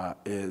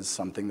is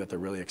something that they're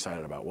really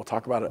excited about. We'll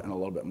talk about it in a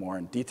little bit more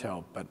in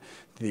detail, but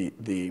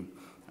the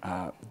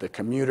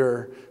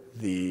commuter,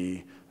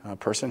 the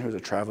person who's a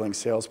traveling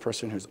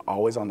salesperson who's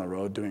always on the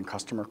road doing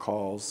customer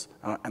calls,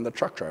 and the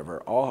truck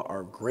driver, all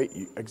are great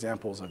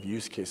examples of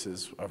use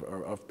cases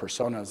of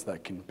personas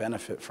that can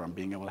benefit from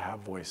being able to have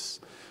voice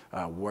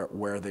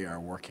where they are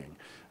working.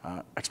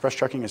 Express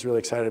Trucking is really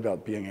excited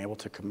about being able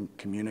to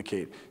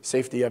communicate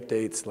safety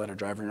updates, let a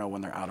driver know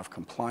when they're out of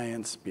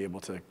compliance, be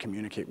able to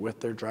communicate with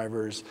their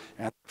drivers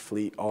and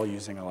fleet, all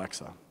using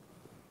Alexa.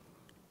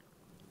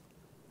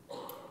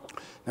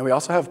 Now we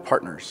also have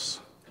partners.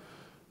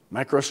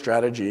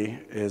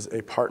 MicroStrategy is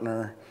a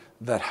partner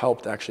that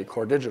helped actually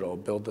Core Digital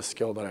build the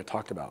skill that I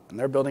talked about. And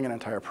they're building an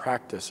entire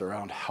practice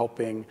around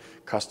helping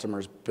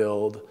customers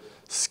build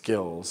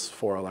skills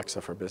for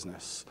Alexa for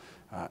Business.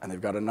 And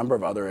they've got a number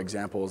of other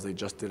examples. They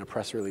just did a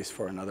press release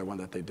for another one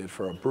that they did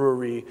for a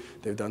brewery.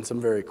 They've done some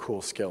very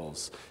cool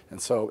skills.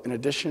 And so in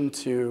addition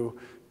to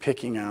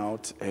picking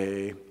out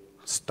a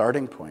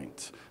starting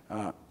point,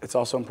 it's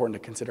also important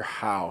to consider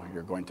how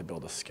you're going to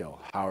build a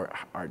skill. Are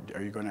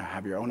you going to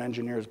have your own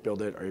engineers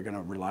build it? Are you going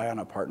to rely on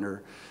a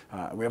partner?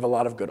 We have a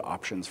lot of good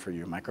options for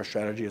you.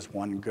 MicroStrategy is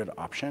one good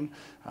option,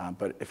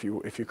 but if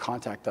you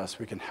contact us,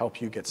 we can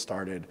help you get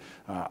started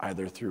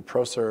either through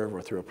ProServe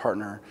or through a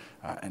partner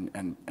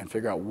and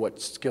figure out what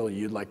skill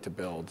you'd like to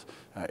build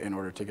in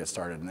order to get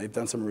started. And they've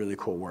done some really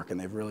cool work, and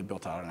they've really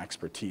built out an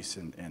expertise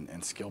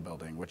in skill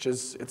building, which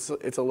is it's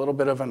a little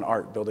bit of an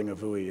art. Building a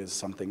VUI is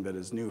something that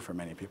is new for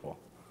many people.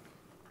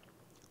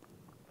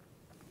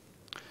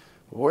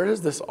 Where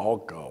does this all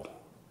go?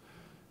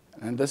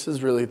 And this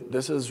is really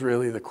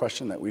the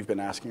question that we've been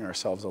asking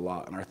ourselves a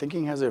lot, and our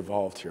thinking has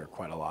evolved here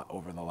quite a lot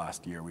over the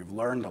last year. We've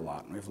learned a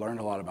lot, and we've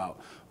learned a lot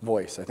about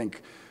voice. I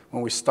think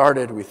when we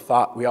started,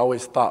 we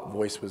always thought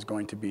voice was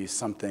going to be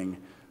something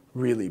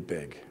really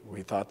big.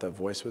 We thought that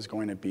voice was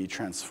going to be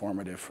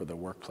transformative for the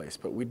workplace,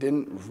 but we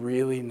didn't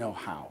really know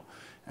how.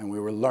 And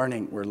we're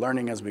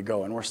learning as we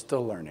go, and we're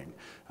still learning.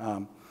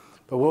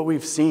 But what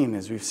we've seen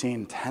is we've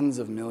seen tens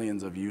of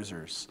millions of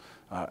users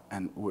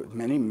and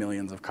many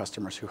millions of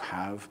customers who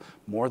have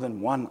more than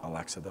one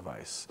Alexa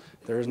device.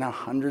 There's now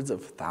hundreds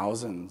of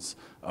thousands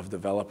of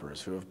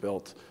developers who have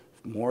built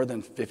more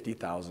than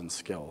 50,000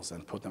 skills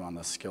and put them on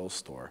the skills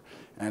store.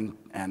 And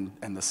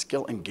the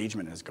skill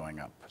engagement is going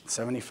up. It's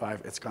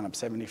gone up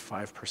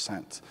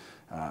 75%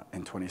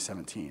 in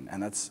 2017.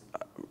 And that's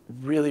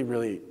really,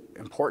 really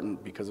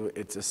important because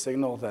it's a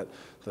signal that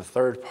the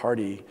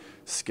third-party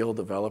skill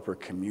developer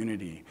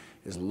community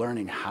is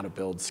learning how to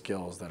build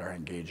skills that are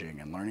engaging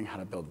and learning how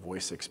to build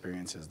voice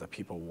experiences that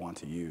people want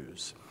to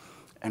use.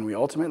 And we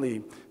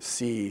ultimately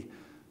see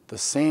the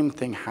same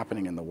thing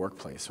happening in the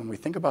workplace. When we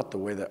think about the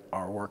way that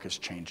our work is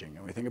changing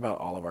and we think about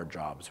all of our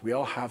jobs, we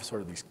all have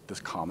sort of this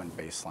common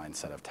baseline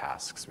set of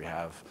tasks. We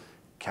have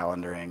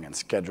calendaring and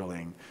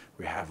scheduling,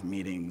 we have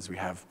meetings, we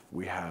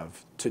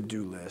have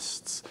to-do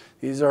lists.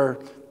 These are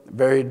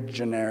very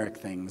generic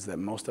things that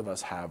most of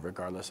us have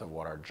regardless of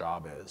what our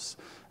job is.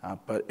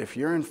 But if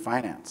you're in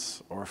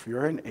finance, or if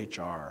you're in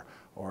HR,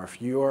 or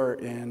if you're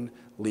in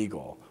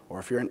legal, or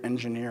if you're an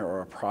engineer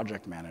or a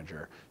project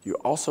manager, you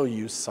also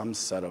use some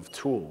set of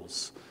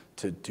tools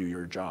to do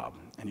your job.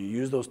 And you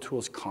use those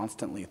tools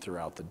constantly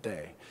throughout the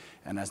day.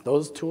 And as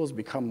those tools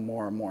become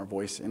more and more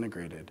voice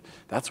integrated,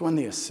 that's when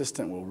the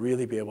assistant will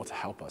really be able to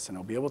help us, and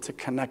it'll be able to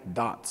connect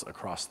dots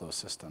across those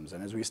systems.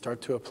 And as we start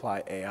to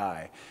apply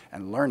AI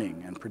and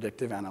learning and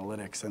predictive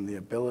analytics and the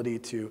ability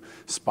to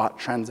spot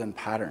trends and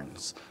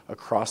patterns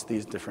across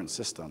these different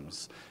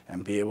systems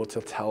and be able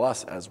to tell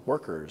us as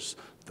workers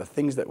the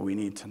things that we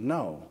need to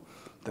know,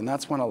 then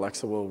that's when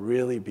Alexa will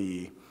really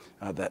be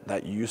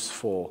that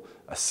useful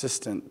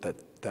assistant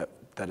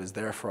that is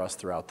there for us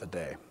throughout the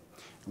day.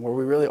 And where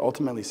we really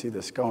ultimately see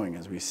this going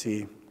is we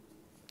see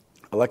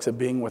Alexa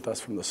being with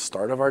us from the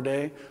start of our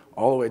day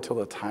all the way till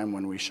the time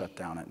when we shut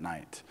down at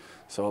night.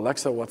 So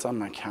Alexa, what's on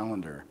my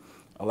calendar?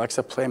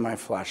 Alexa, play my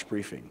flash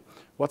briefing.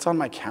 What's on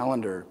my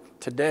calendar?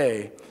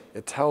 Today,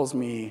 it tells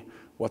me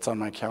what's on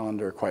my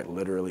calendar quite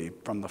literally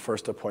from the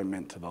first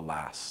appointment to the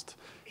last.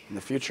 In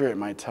the future, it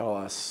might tell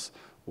us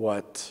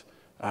what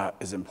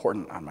is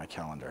important on my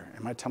calendar.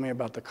 It might tell me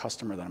about the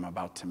customer that I'm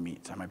about to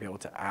meet. I might be able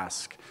to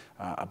ask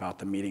about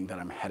the meeting that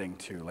I'm heading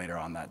to later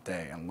on that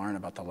day and learn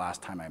about the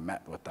last time I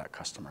met with that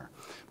customer.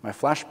 My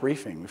flash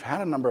briefing, we've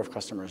had a number of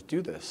customers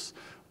do this,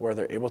 where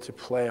they're able to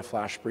play a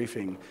flash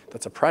briefing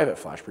that's a private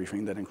flash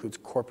briefing that includes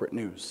corporate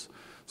news.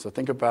 So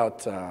think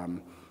about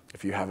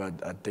if you have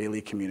a daily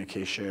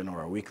communication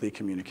or a weekly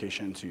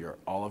communication to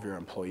all of your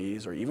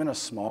employees, or even a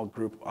small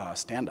group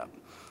stand-up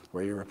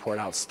where you report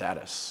out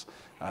status.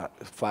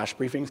 Flash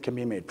briefings can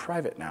be made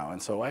private now,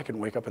 and so I can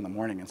wake up in the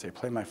morning and say,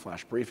 play my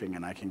flash briefing,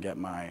 and I can get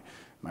my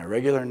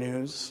regular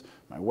news,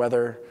 my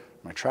weather,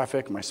 my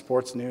traffic, my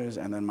sports news,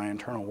 and then my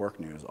internal work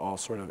news, all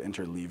sort of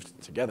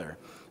interleaved together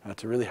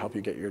to really help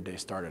you get your day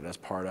started as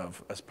part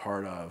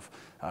of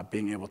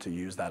being able to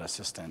use that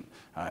assistant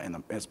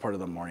as part of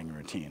the morning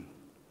routine.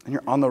 And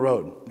you're on the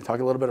road. We talk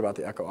a little bit about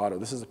the Echo Auto.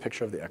 This is a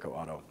picture of the Echo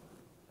Auto.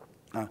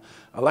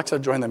 Alexa,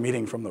 join the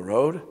meeting from the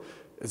road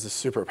is a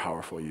super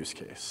powerful use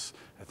case.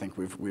 I think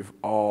we've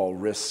all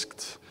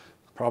risked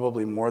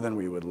probably more than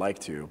we would like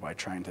to, by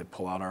trying to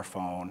pull out our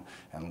phone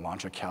and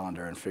launch a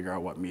calendar and figure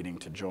out what meeting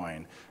to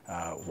join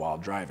while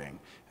driving.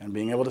 And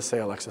being able to say,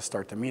 Alexa,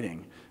 start the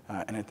meeting.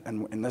 And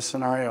in this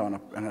scenario,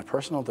 on a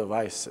personal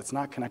device, it's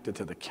not connected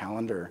to the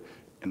calendar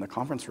in the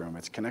conference room.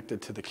 It's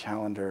connected to the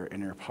calendar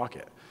in your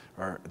pocket,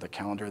 or the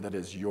calendar that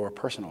is your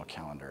personal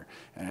calendar.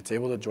 And it's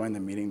able to join the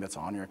meeting that's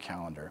on your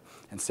calendar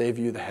and save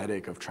you the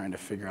headache of trying to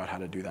figure out how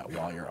to do that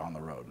while you're on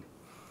the road.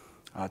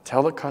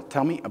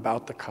 Tell me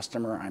about the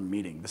customer I'm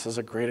meeting. This is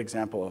a great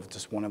example of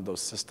just one of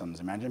those systems.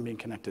 Imagine being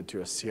connected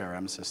to a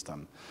CRM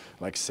system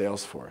like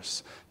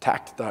Salesforce.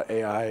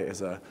 Tact.ai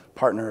is a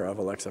partner of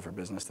Alexa for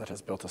Business that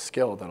has built a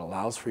skill that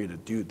allows for you to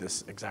do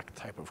this exact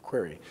type of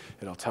query.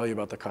 It'll tell you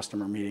about the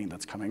customer meeting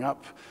that's coming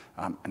up,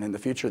 and in the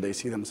future they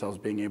see themselves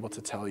being able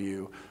to tell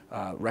you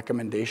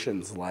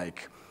recommendations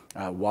like,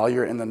 while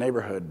you're in the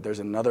neighborhood, there's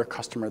another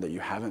customer that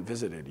you haven't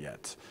visited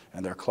yet,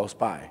 and they're close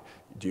by.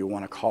 Do you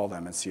want to call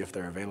them and see if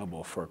they're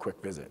available for a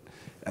quick visit?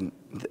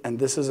 And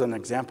this is an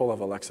example of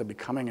Alexa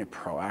becoming a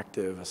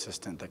proactive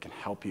assistant that can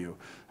help you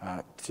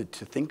to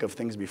think of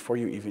things before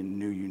you even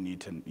knew you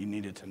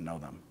needed to know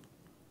them.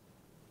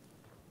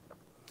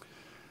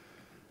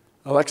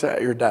 Alexa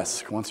at your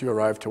desk. Once you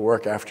arrive to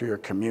work after your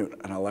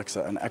commute,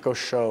 an Echo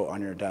Show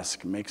on your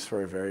desk makes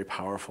for a very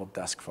powerful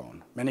desk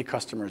phone. Many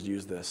customers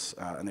use this,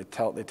 and they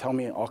tell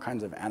me all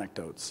kinds of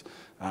anecdotes.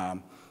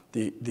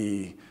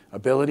 The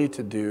ability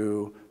to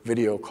do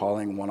video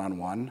calling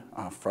one-on-one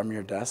from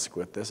your desk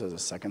with this as a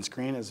second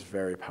screen is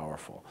very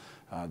powerful.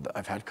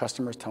 I've had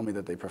customers tell me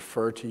that they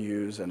prefer to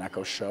use an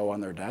Echo Show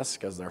on their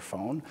desk as their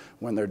phone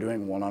when they're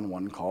doing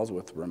one-on-one calls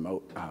with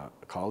remote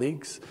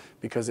colleagues,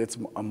 because it's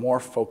a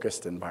more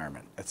focused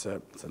environment. It's a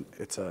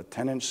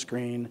 10-inch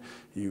screen.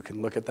 You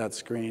can look at that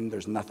screen.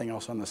 There's nothing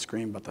else on the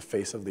screen but the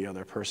face of the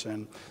other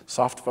person.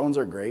 Soft phones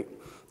are great.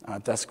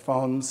 Desk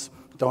phones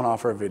don't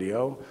offer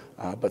video,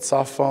 but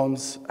soft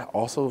phones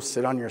also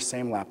sit on your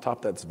same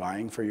laptop that's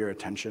vying for your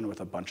attention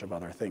with a bunch of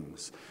other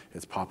things.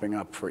 It's popping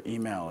up for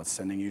email, it's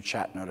sending you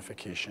chat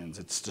notifications,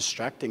 it's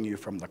distracting you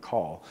from the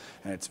call,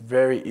 and it's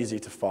very easy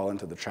to fall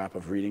into the trap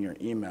of reading your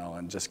email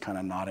and just kind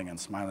of nodding and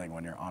smiling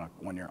when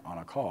you're on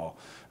a call.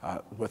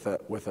 With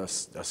a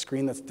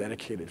screen that's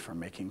dedicated for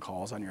making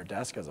calls on your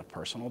desk as a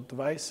personal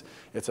device,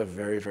 it's a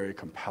very, very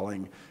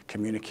compelling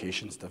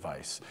communications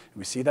device. And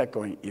we see that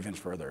going even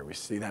further. We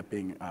see that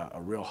being a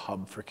real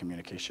hub for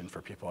communication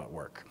for people at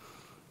work.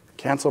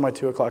 Cancel my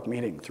 2 o'clock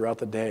meeting. Throughout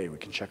the day, we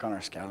can check on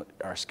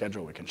our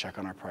schedule, we can check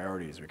on our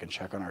priorities, we can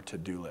check on our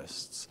to-do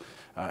lists.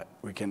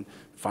 We can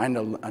find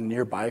a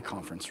nearby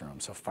conference room.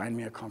 So find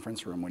me a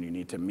conference room when you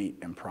need to meet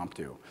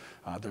impromptu.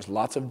 There's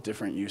lots of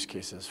different use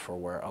cases for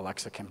where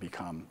Alexa can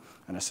become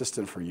an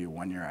assistant for you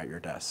when you're at your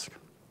desk.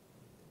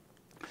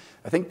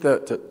 I think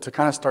to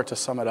kind of start to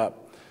sum it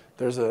up,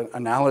 there's an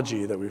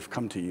analogy that we've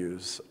come to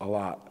use a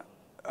lot.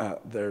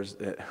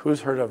 Who's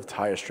heard of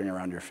tie a string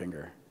around your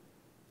finger?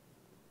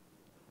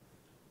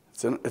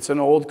 It's an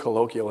old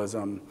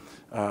colloquialism.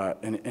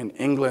 In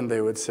England,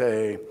 they would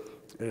say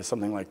it is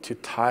something like to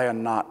tie a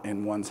knot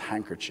in one's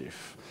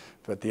handkerchief.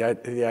 But the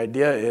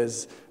idea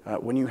is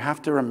when you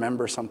have to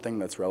remember something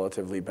that's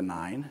relatively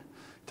benign,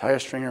 tie a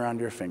string around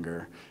your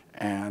finger,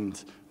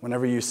 and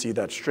whenever you see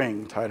that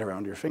string tied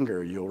around your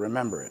finger, you'll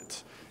remember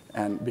it,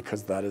 and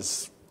because that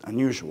is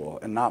unusual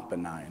and not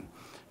benign.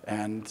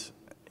 And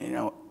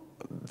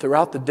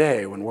throughout the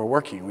day when we're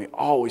working, we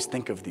always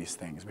think of these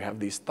things. We have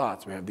these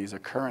thoughts, we have these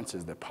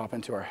occurrences that pop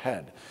into our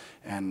head,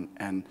 and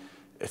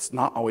it's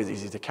not always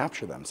easy to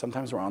capture them.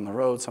 Sometimes we're on the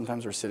road,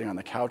 sometimes we're sitting on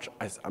the couch.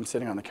 I'm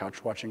sitting on the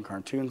couch watching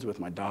cartoons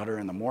with my daughter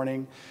in the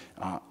morning,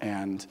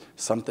 and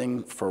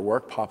something for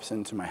work pops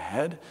into my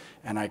head,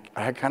 and I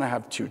kind of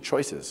have two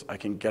choices. I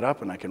can get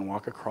up and I can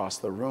walk across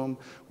the room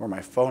where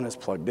my phone is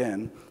plugged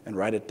in and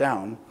write it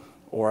down,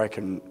 or I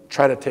can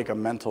try to take a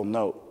mental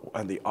note,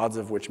 and the odds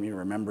of which me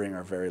remembering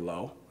are very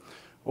low.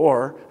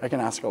 Or I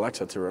can ask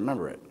Alexa to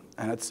remember it.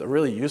 And it's a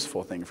really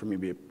useful thing for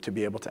me to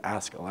be able to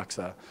ask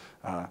Alexa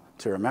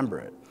to remember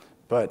it.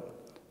 But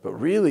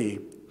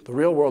really, the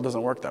real world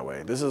doesn't work that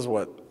way. This is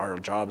what our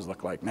jobs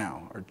look like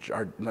now.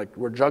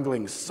 We're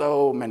juggling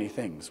so many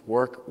things.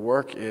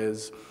 Work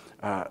is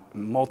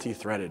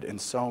multi-threaded in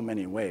so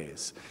many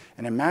ways.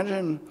 And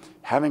imagine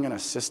having an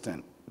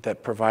assistant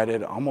that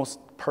provided almost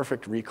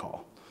perfect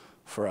recall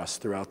for us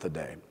throughout the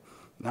day.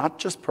 Not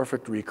just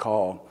perfect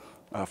recall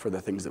for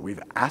the things that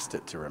we've asked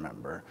it to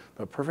remember,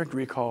 but perfect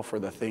recall for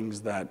the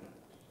things that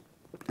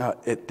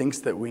it thinks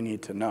that we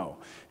need to know.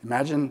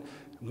 Imagine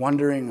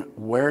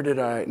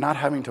not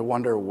having to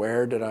wonder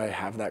where did I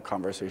have that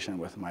conversation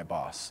with my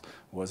boss?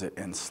 Was it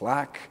in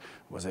Slack?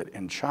 Was it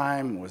in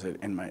Chime? Was it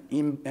in my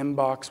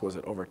inbox? Was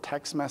it over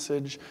text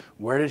message?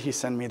 Where did he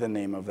send me the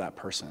name of that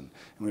person?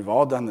 And we've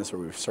all done this where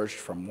we've searched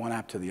from one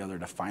app to the other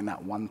to find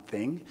that one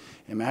thing.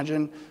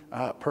 Imagine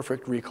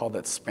Perfect Recall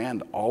that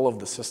spanned all of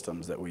the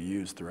systems that we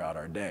use throughout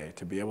our day,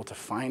 to be able to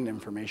find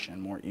information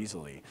more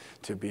easily,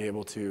 to be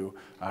able to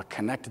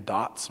connect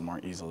dots more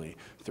easily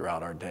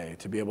throughout our day,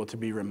 to be able to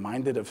be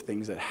reminded of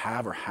things that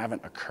have or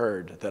haven't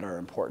occurred that are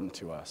important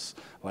to us,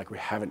 like we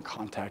haven't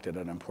contacted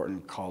an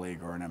important colleague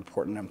or an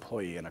important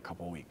employee in a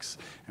couple weeks,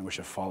 and we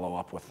should follow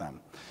up with them.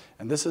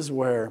 And this is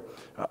where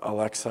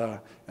Alexa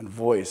and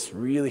voice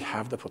really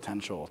have the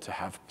potential to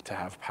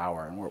have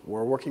power. And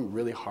we're working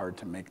really hard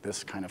to make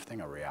this kind of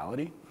thing a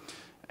reality.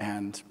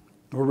 And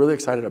we're really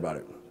excited about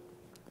it.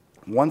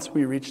 Once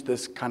we reach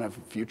this kind of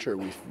future,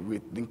 we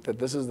think that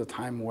this is the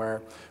time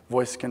where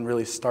voice can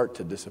really start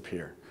to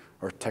disappear,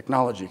 or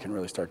technology can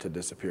really start to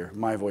disappear.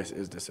 My voice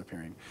is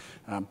disappearing.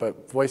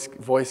 But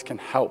voice can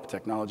help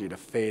technology to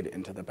fade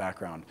into the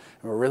background.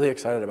 And we're really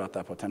excited about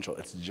that potential.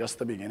 It's just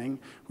the beginning.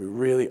 We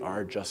really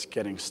are just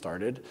getting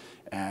started.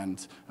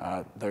 And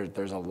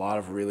there's a lot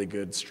of really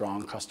good,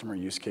 strong customer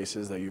use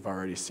cases that you've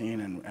already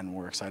seen, and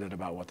we're excited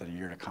about what the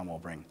year to come will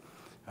bring.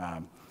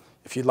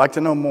 If you'd like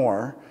to know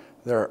more,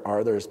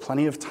 there's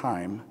plenty of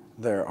time.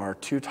 There are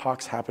 2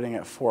 talks happening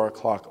at 4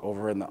 o'clock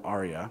over in the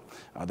ARIA.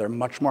 They're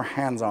much more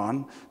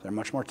hands-on, they're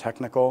much more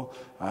technical,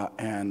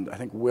 and I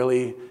think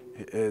Willie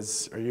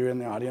are you in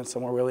the audience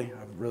somewhere, Willie? I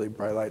have really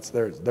bright lights.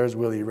 There's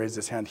Willie, he raised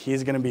his hand.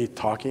 He's gonna be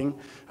talking.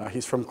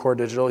 He's from Core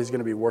Digital. He's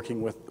gonna be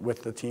working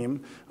with the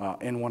team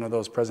in one of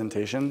those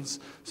presentations.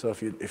 So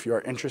if you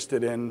are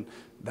interested in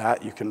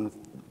that, you can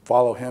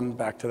follow him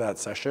back to that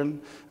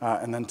session.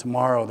 And then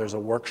tomorrow there's a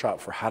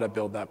workshop for how to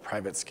build that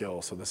private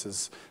skill. So this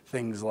is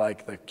things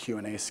like the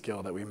Q&A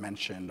skill that we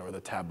mentioned, or the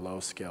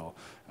Tableau skill.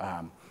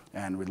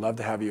 And we'd love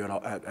to have you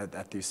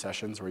at these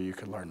sessions where you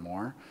could learn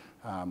more.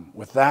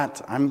 With that,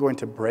 I'm going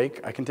to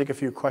break. I can take a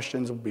few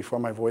questions before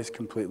my voice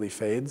completely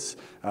fades,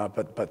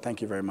 but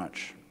thank you very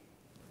much.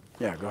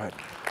 Yeah, go ahead.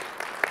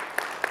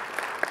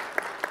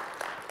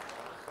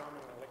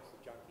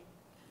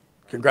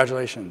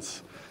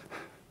 Congratulations.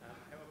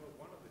 However,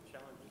 one of the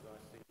challenges I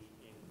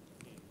see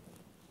in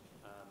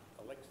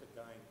Alexa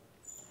going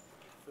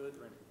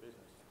further into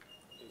business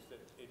is that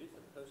it is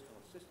a personal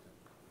assistant,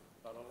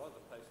 but a lot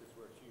of the places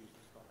where it's used,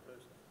 it's not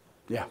personal.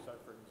 Yeah. So,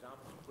 for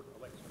example, you put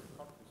Alexa in a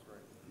conference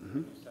room,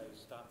 and you say,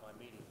 start my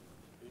meeting.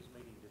 Whose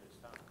meeting did it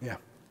start? Yeah.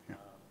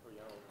 Or,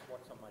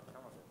 what's on my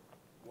calendar?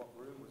 What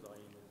room was I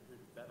in, and who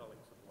did that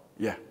Alexa belong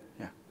to?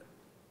 Yeah.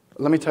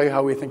 Let me tell you how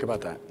we think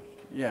about that.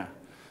 Yeah.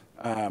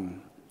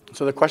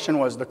 So the question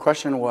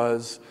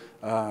was,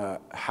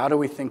 how do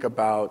we think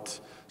about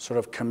sort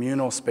of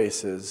communal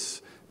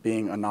spaces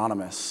being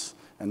anonymous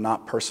and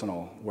not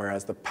personal,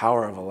 whereas the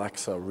power of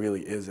Alexa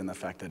really is in the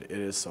fact that it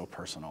is so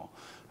personal.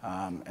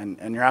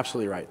 And you're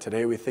absolutely right.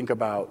 Today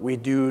we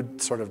do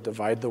sort of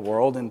divide the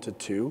world into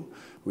 2.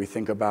 We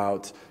think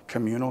about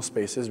communal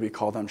spaces, we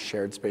call them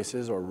shared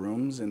spaces or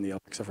rooms in the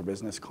Alexa for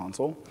Business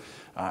console,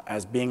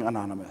 as being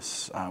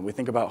anonymous. We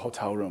think about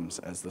hotel rooms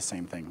as the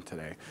same thing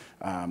today.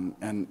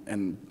 And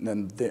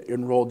then the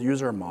enrolled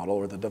user model,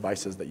 or the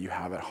devices that you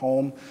have at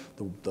home,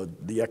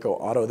 the Echo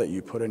Auto that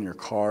you put in your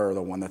car, or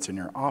the one that's in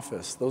your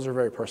office, those are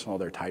very personal.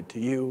 They're tied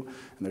to you,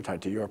 and they're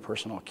tied to your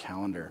personal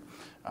calendar.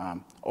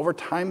 Over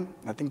time,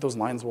 I think those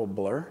lines will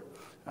blur.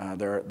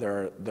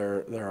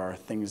 There are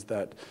things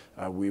that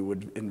we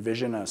would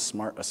envision a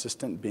smart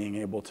assistant being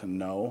able to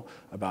know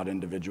about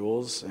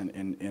individuals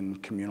in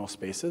communal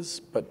spaces.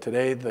 But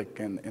today,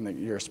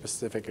 your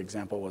specific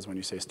example was when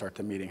you say start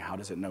the meeting, how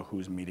does it know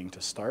whose meeting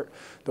to start?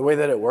 The way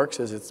that it works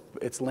is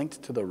it's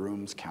linked to the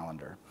room's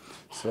calendar.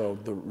 So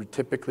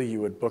typically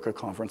you would book a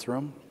conference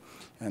room,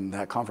 and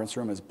that conference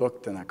room is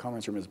booked, and that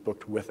conference room is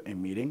booked with a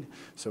meeting.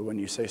 So when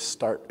you say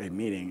start a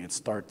meeting,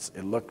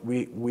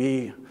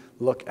 we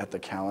look at the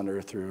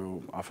calendar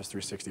through Office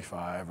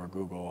 365 or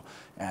Google,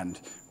 and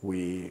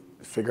we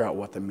figure out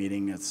what the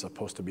meeting is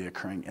supposed to be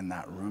occurring in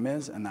that room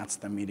is, and that's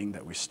the meeting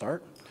that we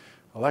start.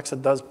 Alexa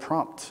does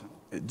prompt,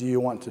 do you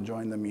want to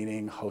join the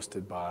meeting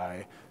hosted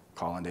by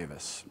Colin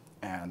Davis?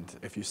 And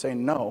if you say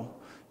no,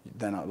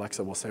 then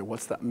Alexa will say,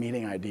 what's the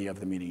meeting ID of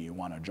the meeting you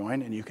want to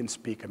join? And you can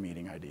speak a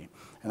meeting ID.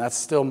 And that's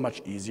still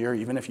much easier,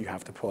 even if you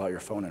have to pull out your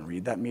phone and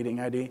read that meeting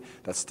ID.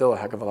 That's still a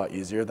heck of a lot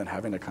easier than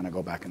having to kind of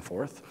go back and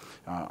forth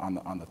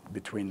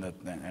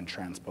and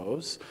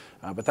transpose.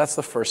 But that's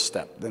the first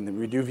step. Then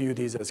we do view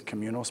these as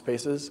communal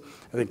spaces.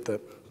 I think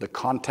the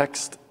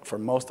context for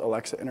most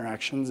Alexa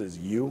interactions is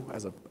you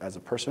as a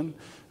person.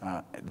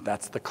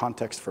 That's the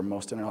context for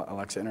most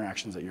Alexa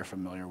interactions that you're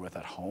familiar with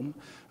at home.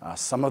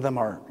 Some of them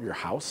are your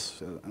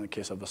house, in the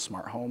case of the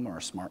smart home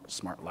or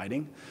smart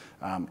lighting.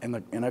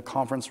 In a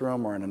conference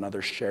room or in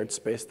another shared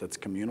space that's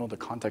communal, the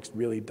context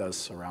really does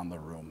surround the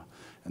room.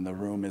 And the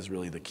room is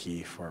really the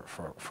key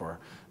for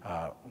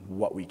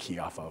what we key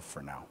off of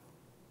for now.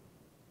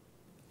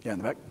 Yeah, in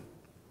the back?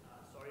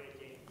 Sorry I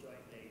came join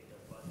late.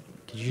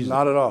 But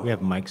not at all. We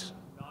have mics.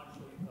 I'm not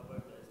sure you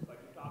covered this, but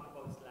you talked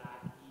about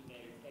Slack, email,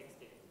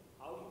 texting.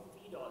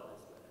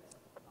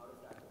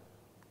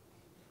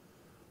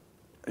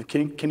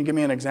 Can you give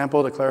me an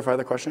example to clarify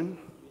the question?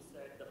 You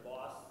said the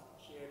boss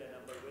shared a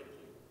number with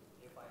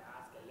you. If I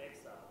ask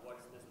Alexa,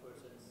 what's this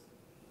person's?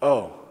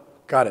 Oh,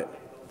 got it.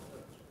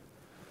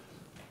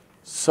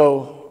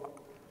 So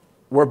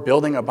we're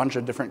building a bunch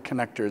of different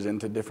connectors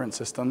into different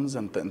systems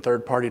and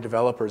third-party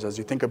developers. As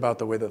you think about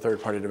the way that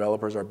third-party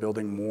developers are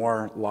building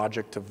more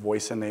logic to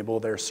voice-enable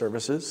their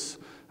services,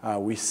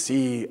 we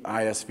see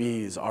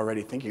ISVs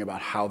already thinking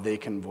about how they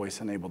can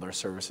voice-enable their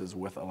services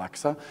with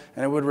Alexa,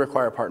 and it would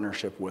require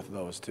partnership with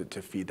those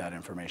to feed that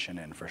information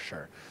in for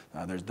sure.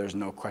 There's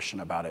no question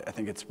about it. I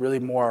think it's really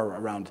more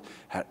around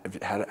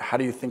how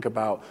do you think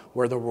about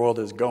where the world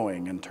is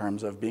going in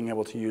terms of being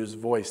able to use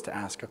voice to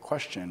ask a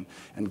question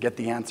and get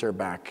the answer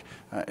back.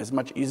 Is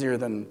much easier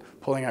than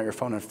pulling out your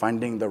phone and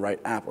finding the right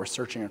app or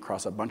searching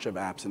across a bunch of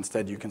apps.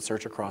 Instead, you can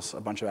search across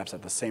a bunch of apps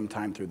at the same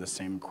time through the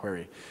same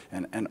query.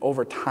 And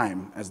over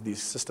time, as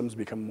these systems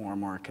become more and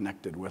more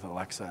connected with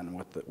Alexa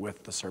and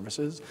with the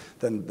services,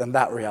 then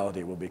that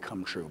reality will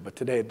become true. But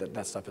today,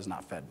 that stuff is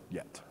not fed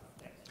yet.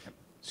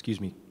 Excuse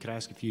me, could I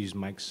ask if you use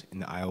mics in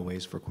the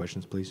aisleways for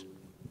questions, please?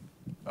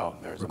 Oh,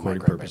 there's Recording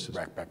a mic purposes.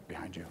 right back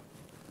behind you.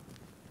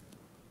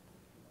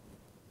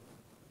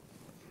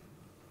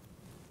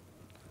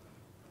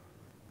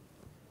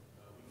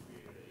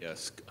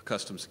 Yes, a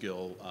custom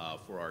skill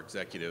for our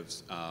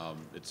executives.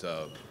 It's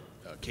a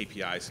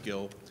KPI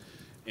skill,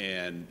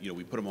 and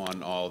we put them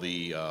on all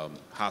the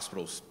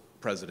hospitals'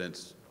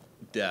 presidents'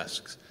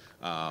 desks,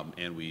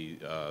 and we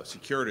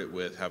secured it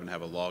with having to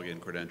have a login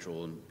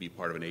credential and be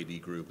part of an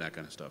AD group, that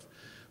kind of stuff.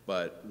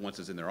 But once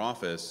it's in their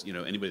office,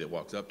 anybody that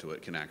walks up to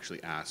it can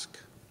actually ask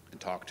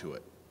and talk to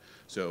it.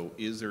 So,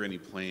 is there any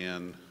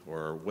plan,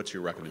 or what's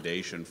your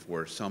recommendation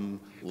for some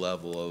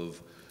level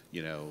of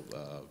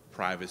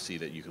privacy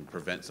that you can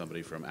prevent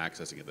somebody from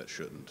accessing it that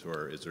shouldn't,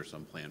 or is there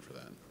some plan for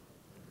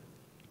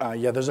that?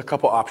 Yeah, there's a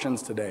couple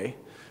options today.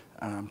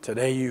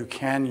 Today you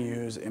can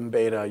use, in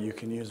beta, you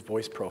can use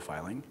voice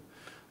profiling.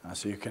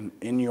 So you can,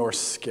 in your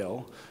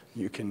skill,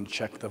 you can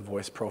check the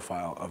voice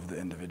profile of the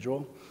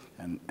individual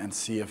and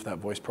see if that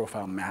voice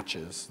profile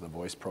matches the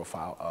voice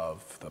profile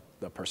of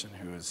the person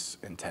who is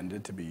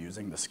intended to be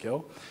using the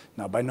skill.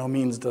 Now, by no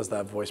means does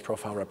that voice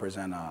profile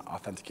represent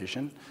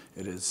authentication.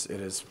 It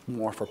is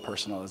more for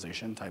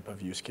personalization type of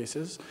use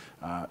cases.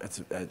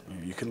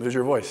 You can lose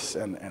your voice,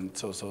 and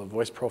so the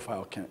voice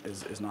profile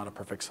is not a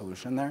perfect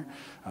solution there.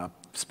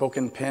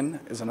 Spoken PIN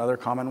is another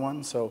common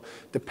one. So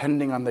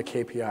depending on the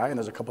KPI, and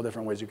there's a couple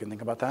different ways you can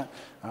think about that.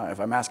 If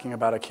I'm asking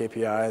about a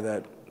KPI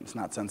that is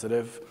not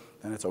sensitive,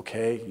 then it's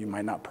okay. You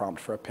might not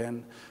prompt for a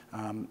PIN.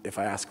 If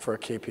I ask for a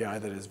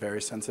KPI that is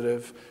very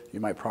sensitive,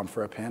 you might prompt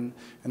for a PIN.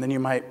 And then you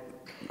might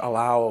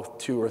allow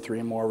 2 or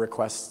 3 more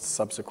requests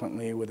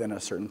subsequently within a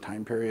certain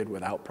time period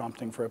without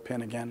prompting for a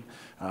PIN again.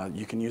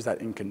 You can use that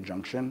in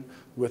conjunction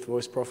with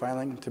voice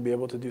profiling to be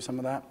able to do some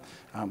of that.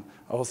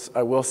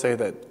 I will say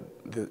that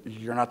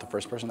you're not the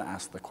first person to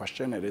ask the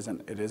question. It is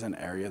an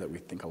area that we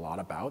think a lot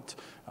about.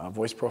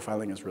 Voice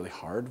profiling is really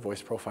hard.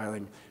 Voice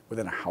profiling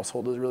within a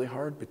household is really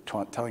hard.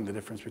 Telling the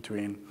difference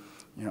between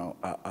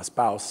a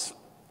spouse,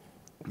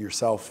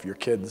 yourself, your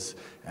kids,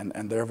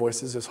 and their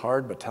voices is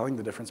hard, but telling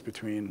the difference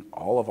between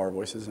all of our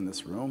voices in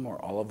this room or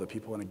all of the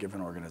people in a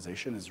given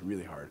organization is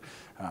really hard.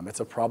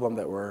 It's a problem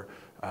that we're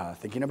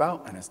thinking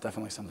about, and it's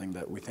definitely something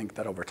that we think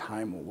that over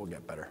time will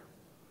get better.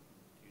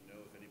 Do you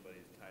know if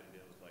anybody's tied it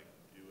in with like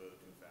Duo,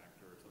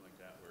 two-factor, or something like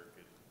that, where it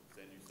could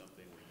send you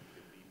something where you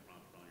could be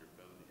prompted on your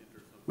phone to enter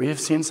something? We have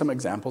seen some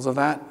examples of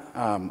that.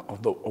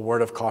 A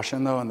word of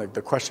caution, though, and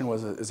the question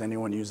was, is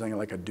anyone using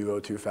like a Duo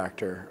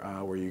two-factor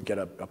where you get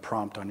a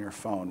prompt on your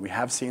phone? We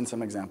have seen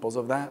some examples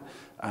of that.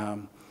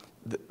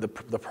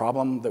 The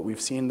problem that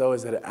we've seen, though,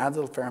 is that it adds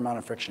a fair amount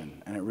of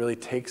friction, and it really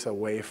takes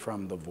away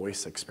from the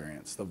voice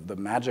experience. The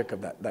magic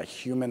of that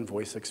human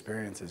voice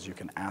experience is you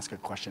can ask a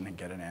question and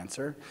get an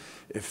answer.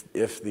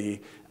 If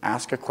the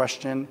ask a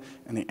question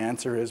and the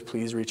answer is,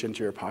 please reach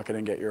into your pocket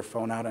and get your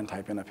phone out and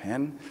type in a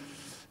PIN,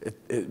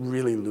 it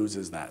really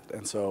loses that.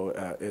 And so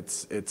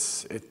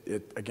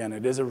again,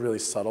 it is a really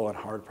subtle and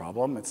hard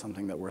problem. It's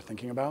something that we're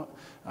thinking about.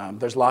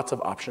 There's lots of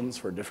options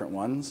for different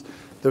ones.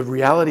 The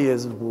reality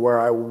is where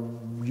I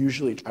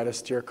usually try to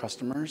steer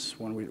customers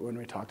when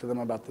we talk to them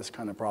about this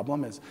kind of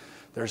problem is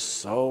there's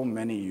so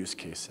many use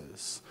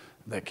cases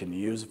that can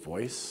use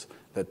voice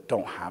that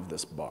don't have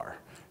this bar,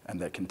 and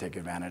that can take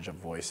advantage of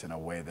voice in a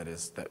way that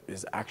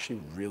is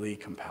actually really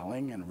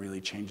compelling and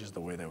really changes the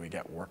way that we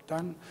get work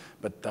done,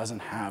 but doesn't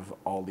have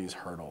all these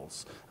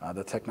hurdles.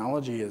 The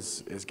technology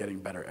is getting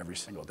better every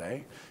single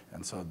day,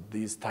 and so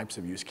these types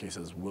of use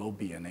cases will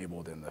be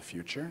enabled in the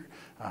future,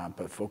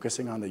 but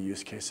focusing on the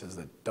use cases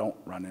that don't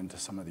run into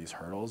some of these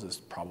hurdles is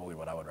probably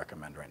what I would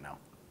recommend right now.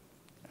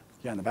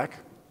 Yeah, in the back?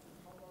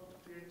 How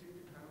about creating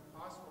the kind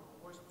of password,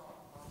 voice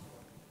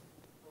password?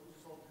 How do you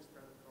solve this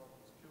kind of problem?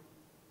 Skill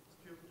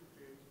to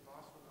create the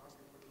password,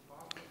 asking for the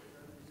password,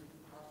 and then using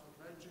the password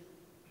magic.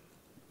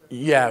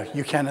 Yeah,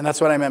 you can, and that's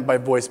what I meant by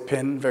voice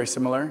PIN, very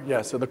similar.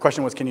 Yeah, so the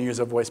question was, can you use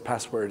a voice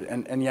password?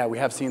 And yeah, we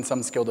have seen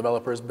some skill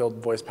developers build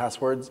voice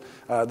passwords.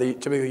 They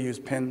typically use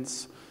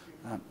PINs.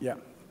 Yeah,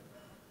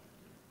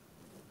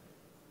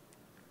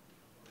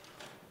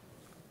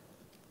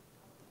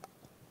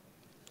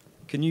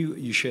 Can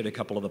you shared a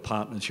couple of the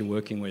partners you're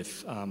working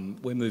with?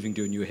 We're moving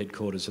to a new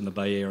headquarters in the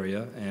Bay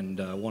Area and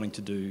wanting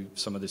to do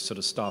some of this sort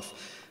of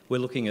stuff.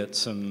 We're looking at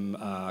some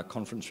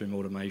conference room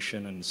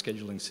automation and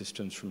scheduling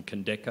systems from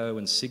Condeco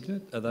and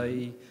Signet. Are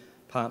they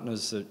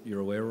partners that you're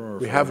aware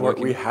of? We have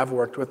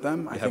worked with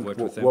them. I think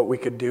what we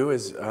could do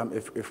is,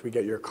 if we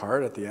get your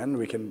card at the end,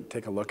 we can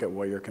take a look at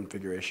what your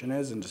configuration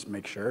is and just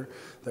make sure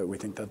that we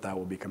think that that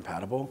will be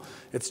compatible.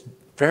 It's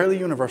fairly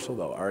universal,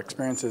 though. Our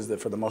experience is that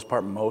for the most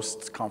part,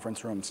 most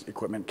conference rooms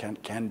equipment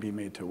can be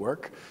made to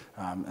work.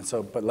 And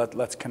so, but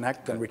let's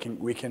connect, and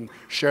we can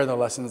share the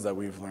lessons that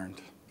we've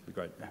learned.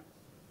 Great. Yeah.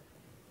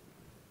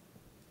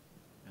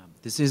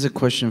 This is a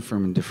question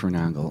from a different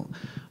angle.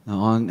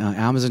 On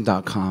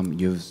Amazon.com,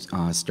 you've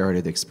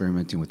started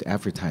experimenting with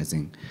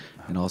advertising,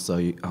 and also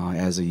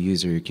as a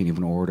user, you can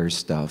even order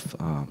stuff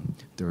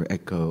through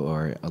Echo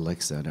or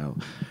Alexa now.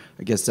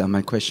 I guess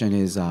my question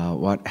is,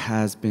 what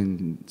has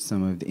been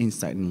some of the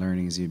insight and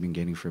learnings you've been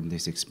getting from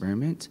this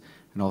experiment?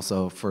 And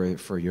also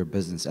for your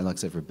business,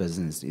 Alexa for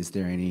Business, is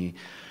there any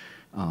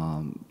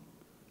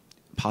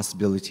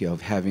possibility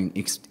of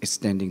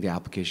extending the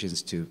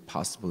applications to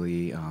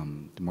possibly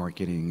the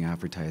marketing,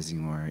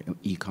 advertising, or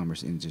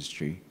e-commerce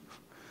industry?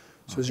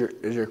 So is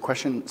your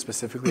question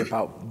specifically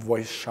about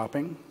voice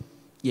shopping?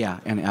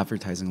 Yeah, and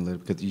advertising a little,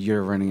 because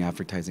you're running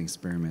advertising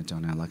experiment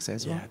on Alexa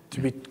as well. Yeah,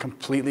 to be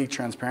completely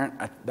transparent,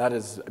 that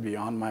is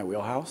beyond my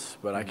wheelhouse,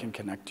 but I can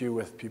connect you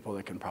with people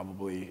that can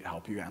probably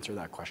help you answer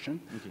that question.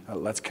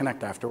 Let's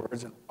connect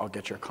afterwards, and I'll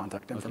get your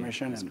contact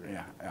information, and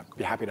yeah,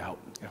 be happy to help.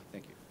 Yeah.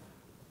 Thank you.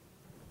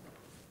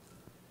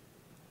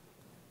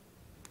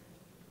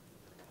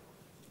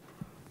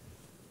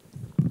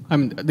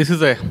 This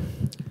is a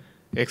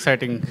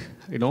exciting,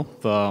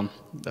 the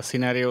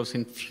scenarios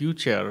in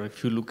future.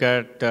 If you look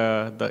at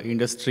the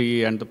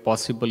industry and the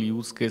possible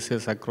use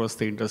cases across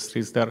the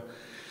industries, there are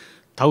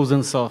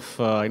thousands of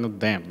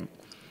them.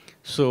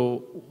 So,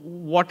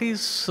 what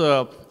is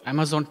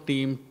Amazon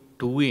team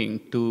doing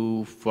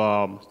to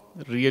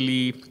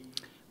really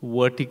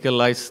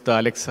verticalize the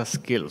Alexa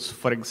skills?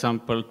 For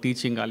example,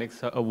 teaching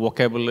Alexa a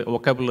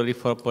vocabulary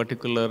for a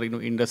particular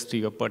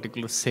industry or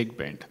particular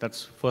segment.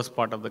 That's first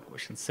part of the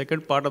question.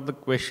 Second part of the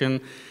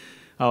question,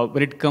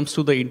 when it comes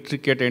to the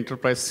intricate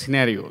enterprise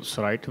scenarios,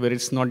 right, where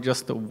it's not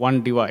just the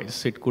one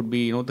device, it could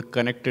be the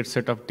connected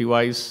set of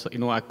device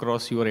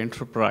across your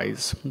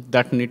enterprise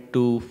that need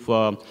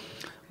to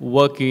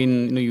work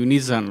in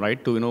unison,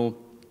 right, to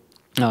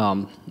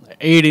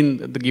aid in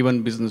the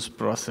given business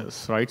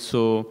process, right?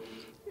 So,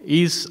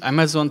 is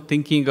Amazon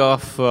thinking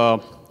of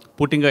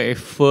putting an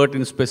effort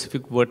in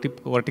specific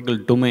vertical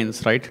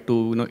domains, right,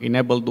 to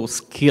enable those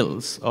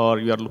skills, or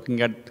you are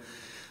looking at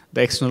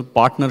the external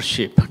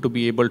partnership to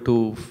be able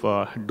to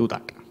do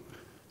that?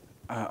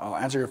 I'll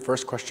answer your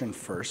first question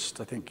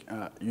first. I think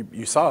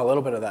you saw a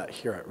little bit of that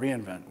here at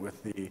reInvent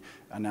with the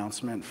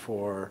announcement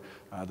for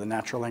the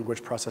natural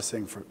language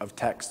processing of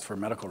text for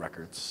medical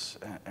records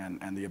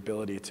and the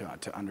ability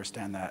to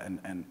understand that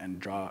and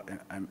draw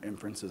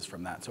inferences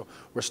from that. So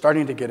we're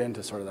starting to get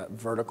into sort of that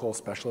vertical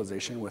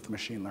specialization with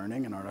machine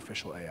learning and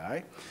artificial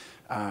AI.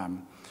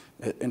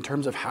 In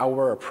terms of how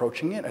we're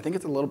approaching it, I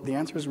think the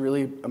answer is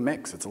really a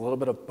mix. It's a little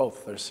bit of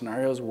both. There's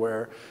scenarios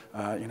where,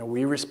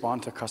 we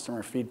respond to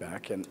customer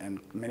feedback, and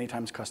many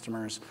times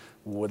customers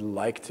would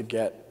like to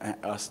get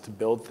us to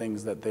build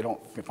things that they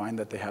don't find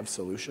that they have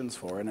solutions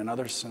for. And in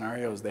other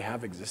scenarios, they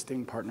have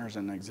existing partners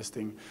and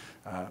existing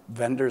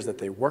vendors that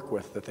they work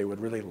with that they would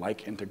really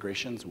like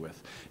integrations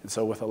with. And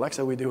so with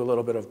Alexa, we do a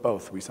little bit of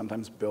both. We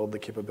sometimes build the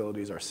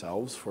capabilities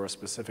ourselves for a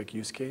specific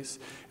use case,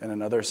 and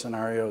in other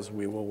scenarios,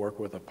 we will work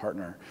with a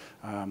partner.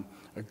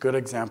 A good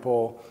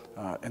example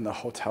in the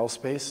hotel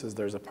space is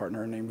there's a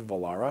partner named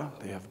Valara.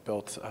 They have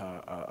built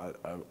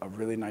a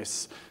really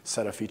nice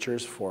set of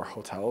features for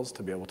hotels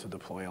to be able to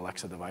deploy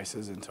Alexa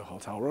devices into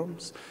hotel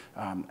rooms.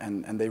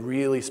 And they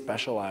really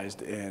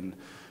specialized in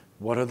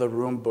what are the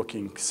room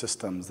booking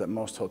systems that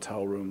most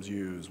hotel rooms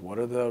use? What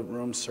are the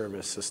room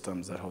service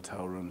systems that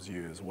hotel rooms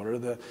use?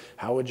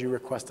 How would you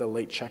request a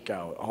late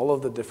checkout? All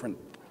of the different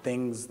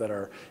things that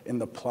are in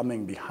the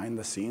plumbing behind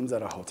the scenes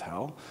at a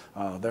hotel.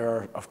 There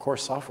are, of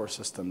course, software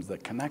systems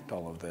that connect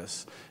all of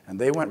this.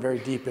 And they went very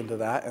deep into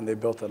that, and they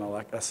built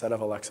a set of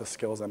Alexa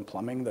skills and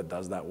plumbing that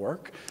does that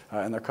work.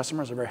 And their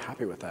customers are very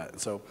happy with that.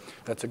 So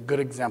that's a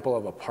good example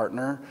of a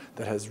partner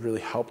that has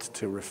really helped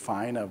to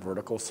refine a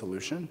vertical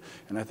solution.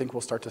 And I think we'll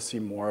start to see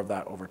more of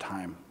that over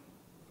time.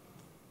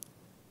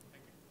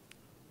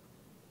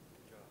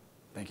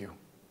 Thank you.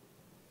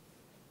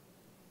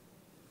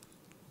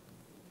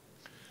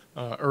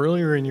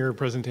 Earlier in your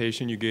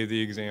presentation, you gave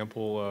the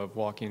example of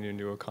walking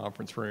into a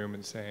conference room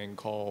and saying,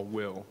 call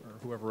Will or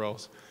whoever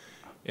else.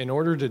 In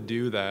order to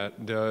do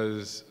that,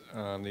 does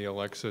the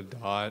Alexa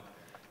Dot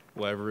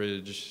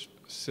leverage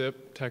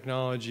SIP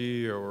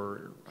technology,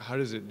 or how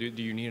does it do?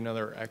 Do you need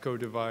another Echo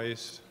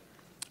device?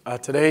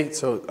 Today,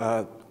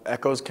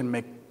 Echoes can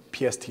make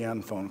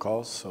PSTN phone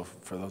calls. So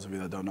for those of you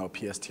that don't know,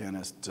 PSTN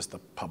is just the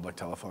public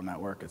telephone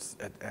network.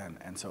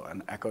 And so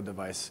an Echo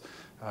device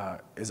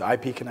is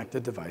IP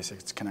connected device.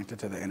 It's connected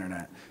to the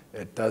internet.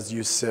 It does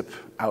use SIP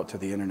out to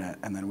the internet,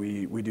 and then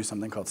we do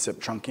something called SIP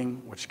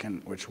trunking, which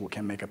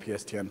can make a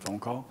PSTN phone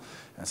call.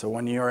 And so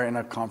when you're in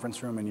a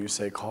conference room and you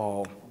say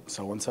call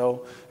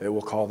so-and-so, it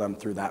will call them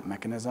through that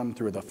mechanism,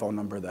 through the phone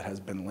number that has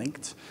been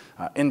linked.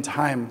 In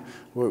time,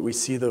 we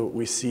see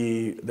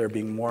there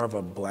being more of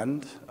a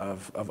blend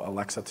of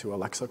Alexa to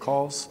Alexa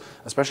calls,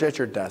 especially at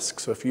your desk.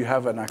 So if you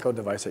have an Echo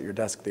device at your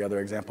desk, the other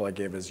example I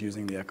gave is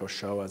using the Echo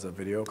Show as a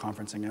video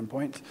conferencing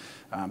endpoint.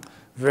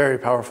 Very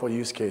powerful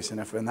use case, and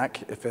if in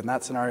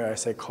that scenario I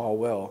say call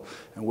Will,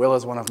 and Will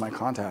is one of my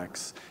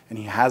contacts, and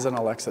he has an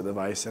Alexa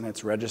device and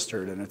it's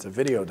registered and it's a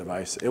video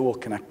device, it will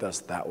connect us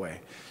that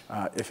way.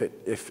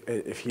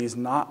 If he's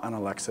not an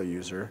Alexa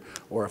user,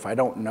 or if I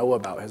don't know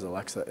about his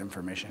Alexa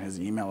information, his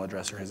email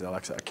address or his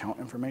Alexa account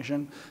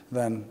information,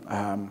 then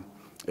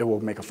it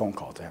will make a phone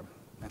call to him.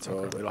 And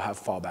so it'll have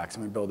fallbacks,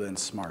 and we build it in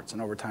smarts,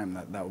 and over time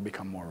that will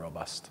become more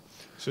robust.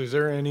 So is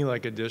there any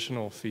like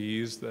additional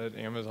fees that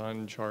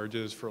Amazon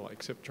charges for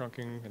like SIP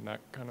trunking and that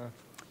kind of?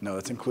 No,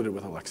 it's included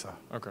with Alexa.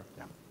 Okay.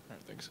 Yeah. All right,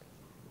 thanks.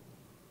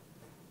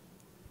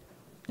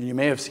 You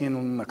may have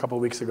seen a couple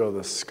weeks ago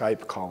the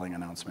Skype calling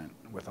announcement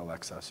with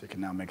Alexa. So you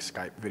can now make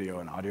Skype video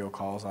and audio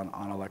calls on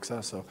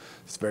Alexa. So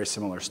it's a very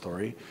similar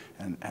story.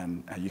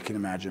 And you can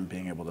imagine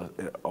being able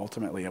to,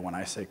 ultimately, when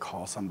I say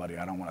call somebody,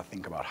 I don't want to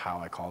think about how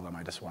I call them.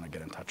 I just want to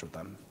get in touch with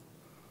them.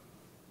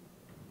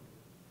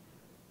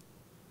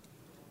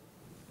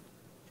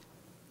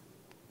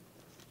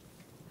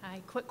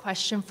 Hi, quick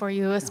question for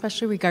you,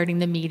 especially regarding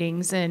the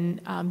meetings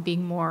and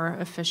being more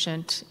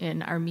efficient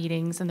in our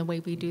meetings and the way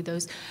we do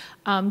those.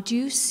 Do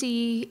you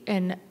see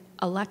an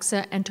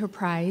Alexa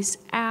Enterprise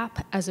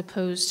app as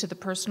opposed to the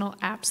personal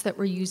apps that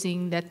we're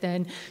using that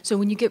then, so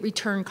when you get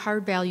return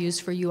card values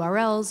for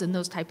URLs and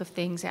those type of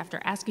things after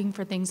asking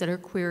for things that are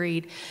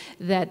queried,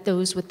 that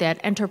those with that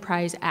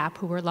Enterprise app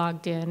who are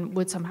logged in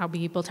would somehow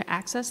be able to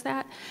access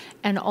that?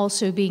 And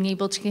also being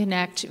able to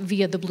connect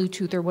via the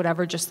Bluetooth or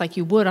whatever, just like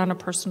you would on a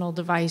personal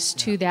device,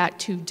 to that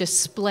to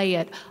display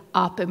it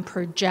up and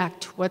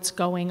project what's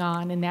going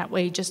on in that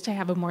way, just to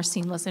have a more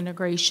seamless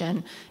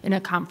integration in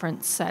a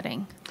conference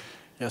setting.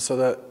 Yeah, so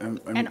that...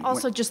 and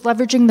also just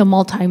leveraging the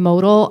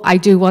multimodal, I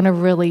do want to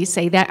really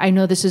say that. I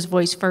know this is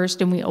voice first,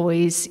 and we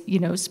always,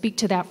 speak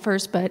to that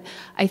first, but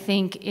I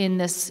think in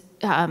this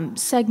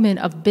segment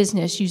of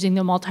business, using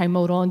the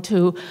multimodal, and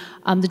to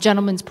the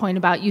gentleman's point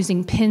about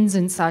using pins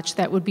and such,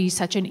 that would be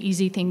such an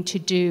easy thing to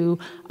do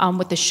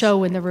with the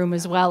show in the room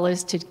as well,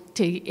 as to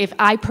if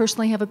I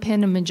personally have a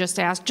pin, I'm just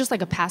ask, just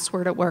like a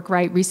password at work,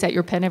 right? Reset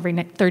your pin every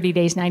 30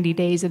 days, 90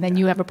 days, and then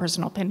you have a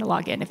personal pin to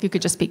log in. If you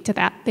could just speak to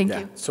that. Thank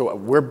you. So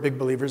we're big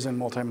believers in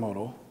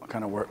multimodal,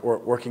 kind of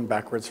working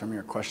backwards from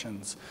your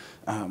questions.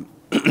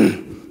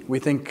 We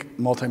think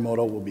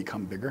multimodal will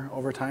become bigger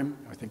over time.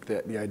 I think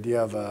that the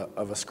idea of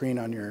a screen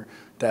on your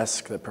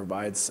desk that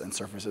provides and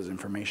surfaces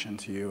information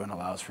to you and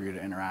allows for you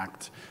to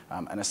interact,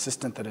 an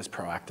assistant that is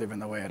proactive in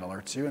the way it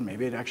alerts you, and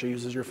maybe it actually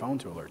uses your phone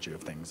to alert you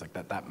of things like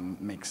that, that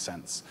makes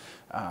sense.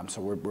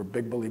 So we're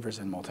big believers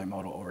in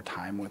multimodal over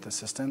time with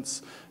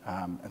assistants.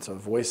 And so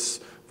voice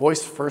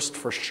first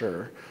for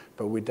sure,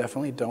 but we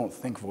definitely don't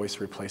think voice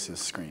replaces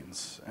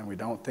screens. And we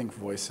don't think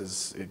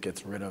it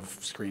gets rid of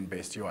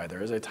screen-based UI.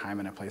 There is a time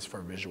and a place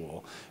for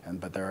visual,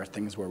 but there are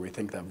things where we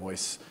think that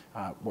voice,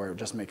 where it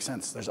just makes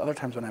sense. There's other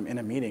times when I'm in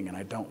a meeting and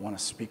I don't want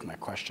to speak my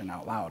question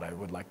out loud. I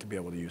would like to be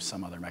able to use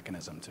some other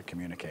mechanism to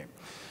communicate.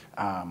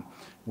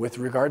 With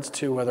regards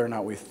to whether or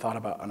not we thought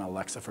about an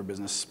Alexa for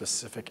Business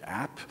specific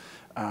app,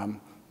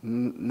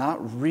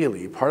 not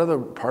really. Part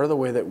of the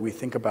way that we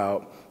think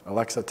about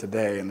Alexa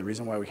today, and the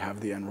reason why we have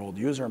the enrolled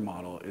user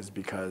model, is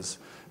because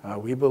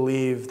we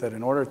believe that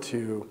in order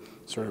to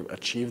sort of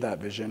achieve that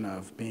vision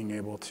of being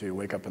able to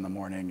wake up in the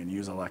morning and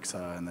use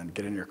Alexa and then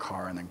get in your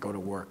car and then go to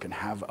work and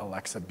have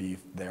Alexa be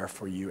there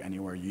for you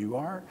anywhere you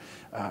are,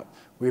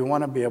 we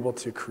want to be able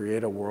to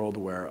create a world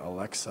where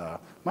Alexa,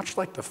 much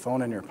like the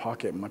phone in your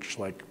pocket, much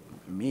like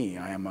me,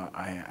 I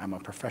am a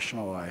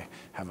professional, I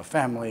have a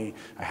family,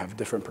 I have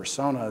different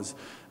personas.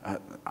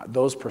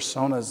 Those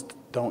personas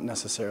don't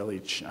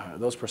necessarily,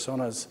 those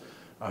personas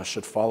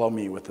should follow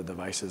me with the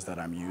devices that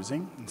I'm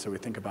using. And so we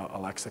think about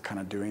Alexa kind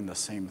of doing the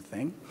same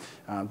thing.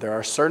 There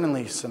are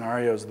certainly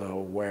scenarios though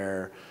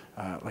where,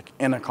 like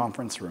in a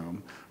conference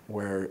room,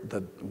 where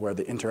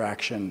the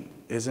interaction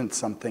isn't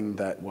something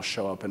that will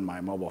show up in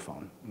my mobile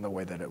phone the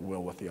way that it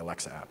will with the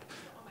Alexa app.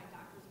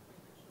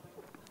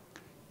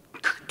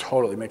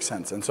 Totally makes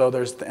sense. And so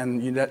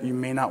you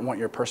may not want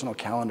your personal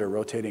calendar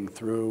rotating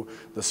through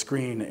the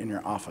screen in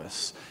your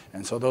office.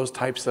 And so those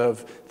types of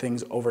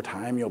things over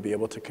time, you'll be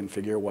able to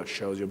configure what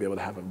shows you'll be able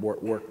to have it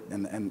work,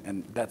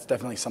 and that's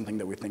definitely something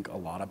that we think a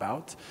lot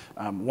about.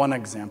 One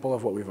example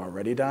of what we've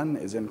already done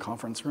is in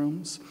conference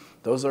rooms.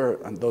 Those are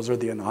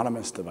the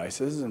anonymous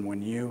devices, and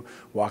when you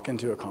walk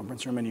into a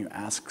conference room and you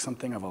ask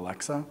something of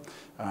Alexa,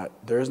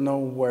 there's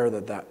nowhere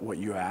that what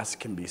you ask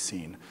can be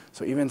seen.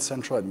 So even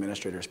central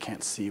administrators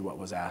can't see what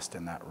was asked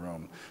in that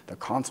room. The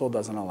console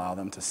doesn't allow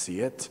them to see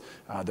it.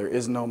 There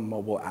is no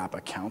mobile app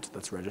account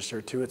that's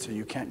registered to it, so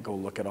you can't go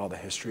look at all the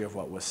history of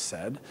what was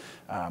said.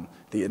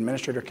 The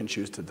administrator can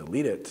choose to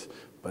delete it,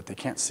 but they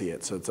can't see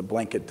it. So it's a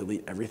blanket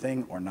delete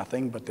everything or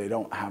nothing, but they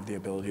don't have the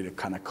ability to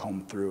kind of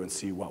comb through and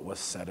see what was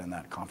said in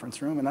that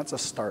conference room. And that's a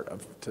start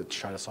to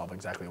try to solve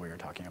exactly what you're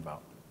talking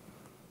about.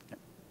 Yeah.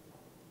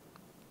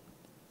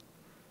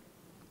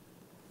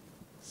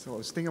 So I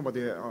was thinking about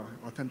the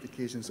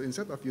authentication. So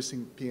instead of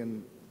using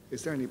PIN,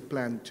 is there any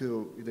plan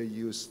to either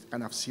use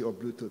NFC or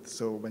Bluetooth?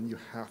 So when you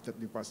have that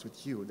device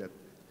with you, that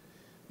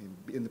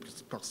in the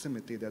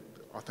proximity that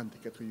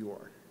authenticate who you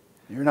are?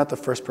 You're not the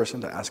first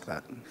person to ask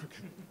that.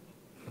 Okay.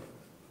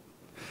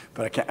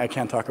 But I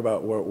can't talk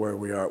about where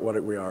we are,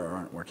 what we are or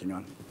aren't working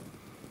on.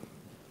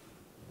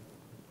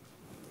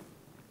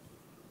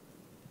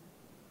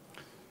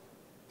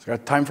 So I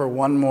got time for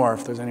one more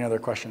if there's any other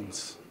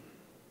questions.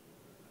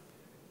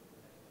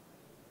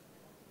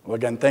 Well,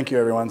 again, thank you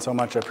everyone so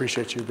much. I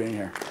appreciate you being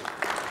here.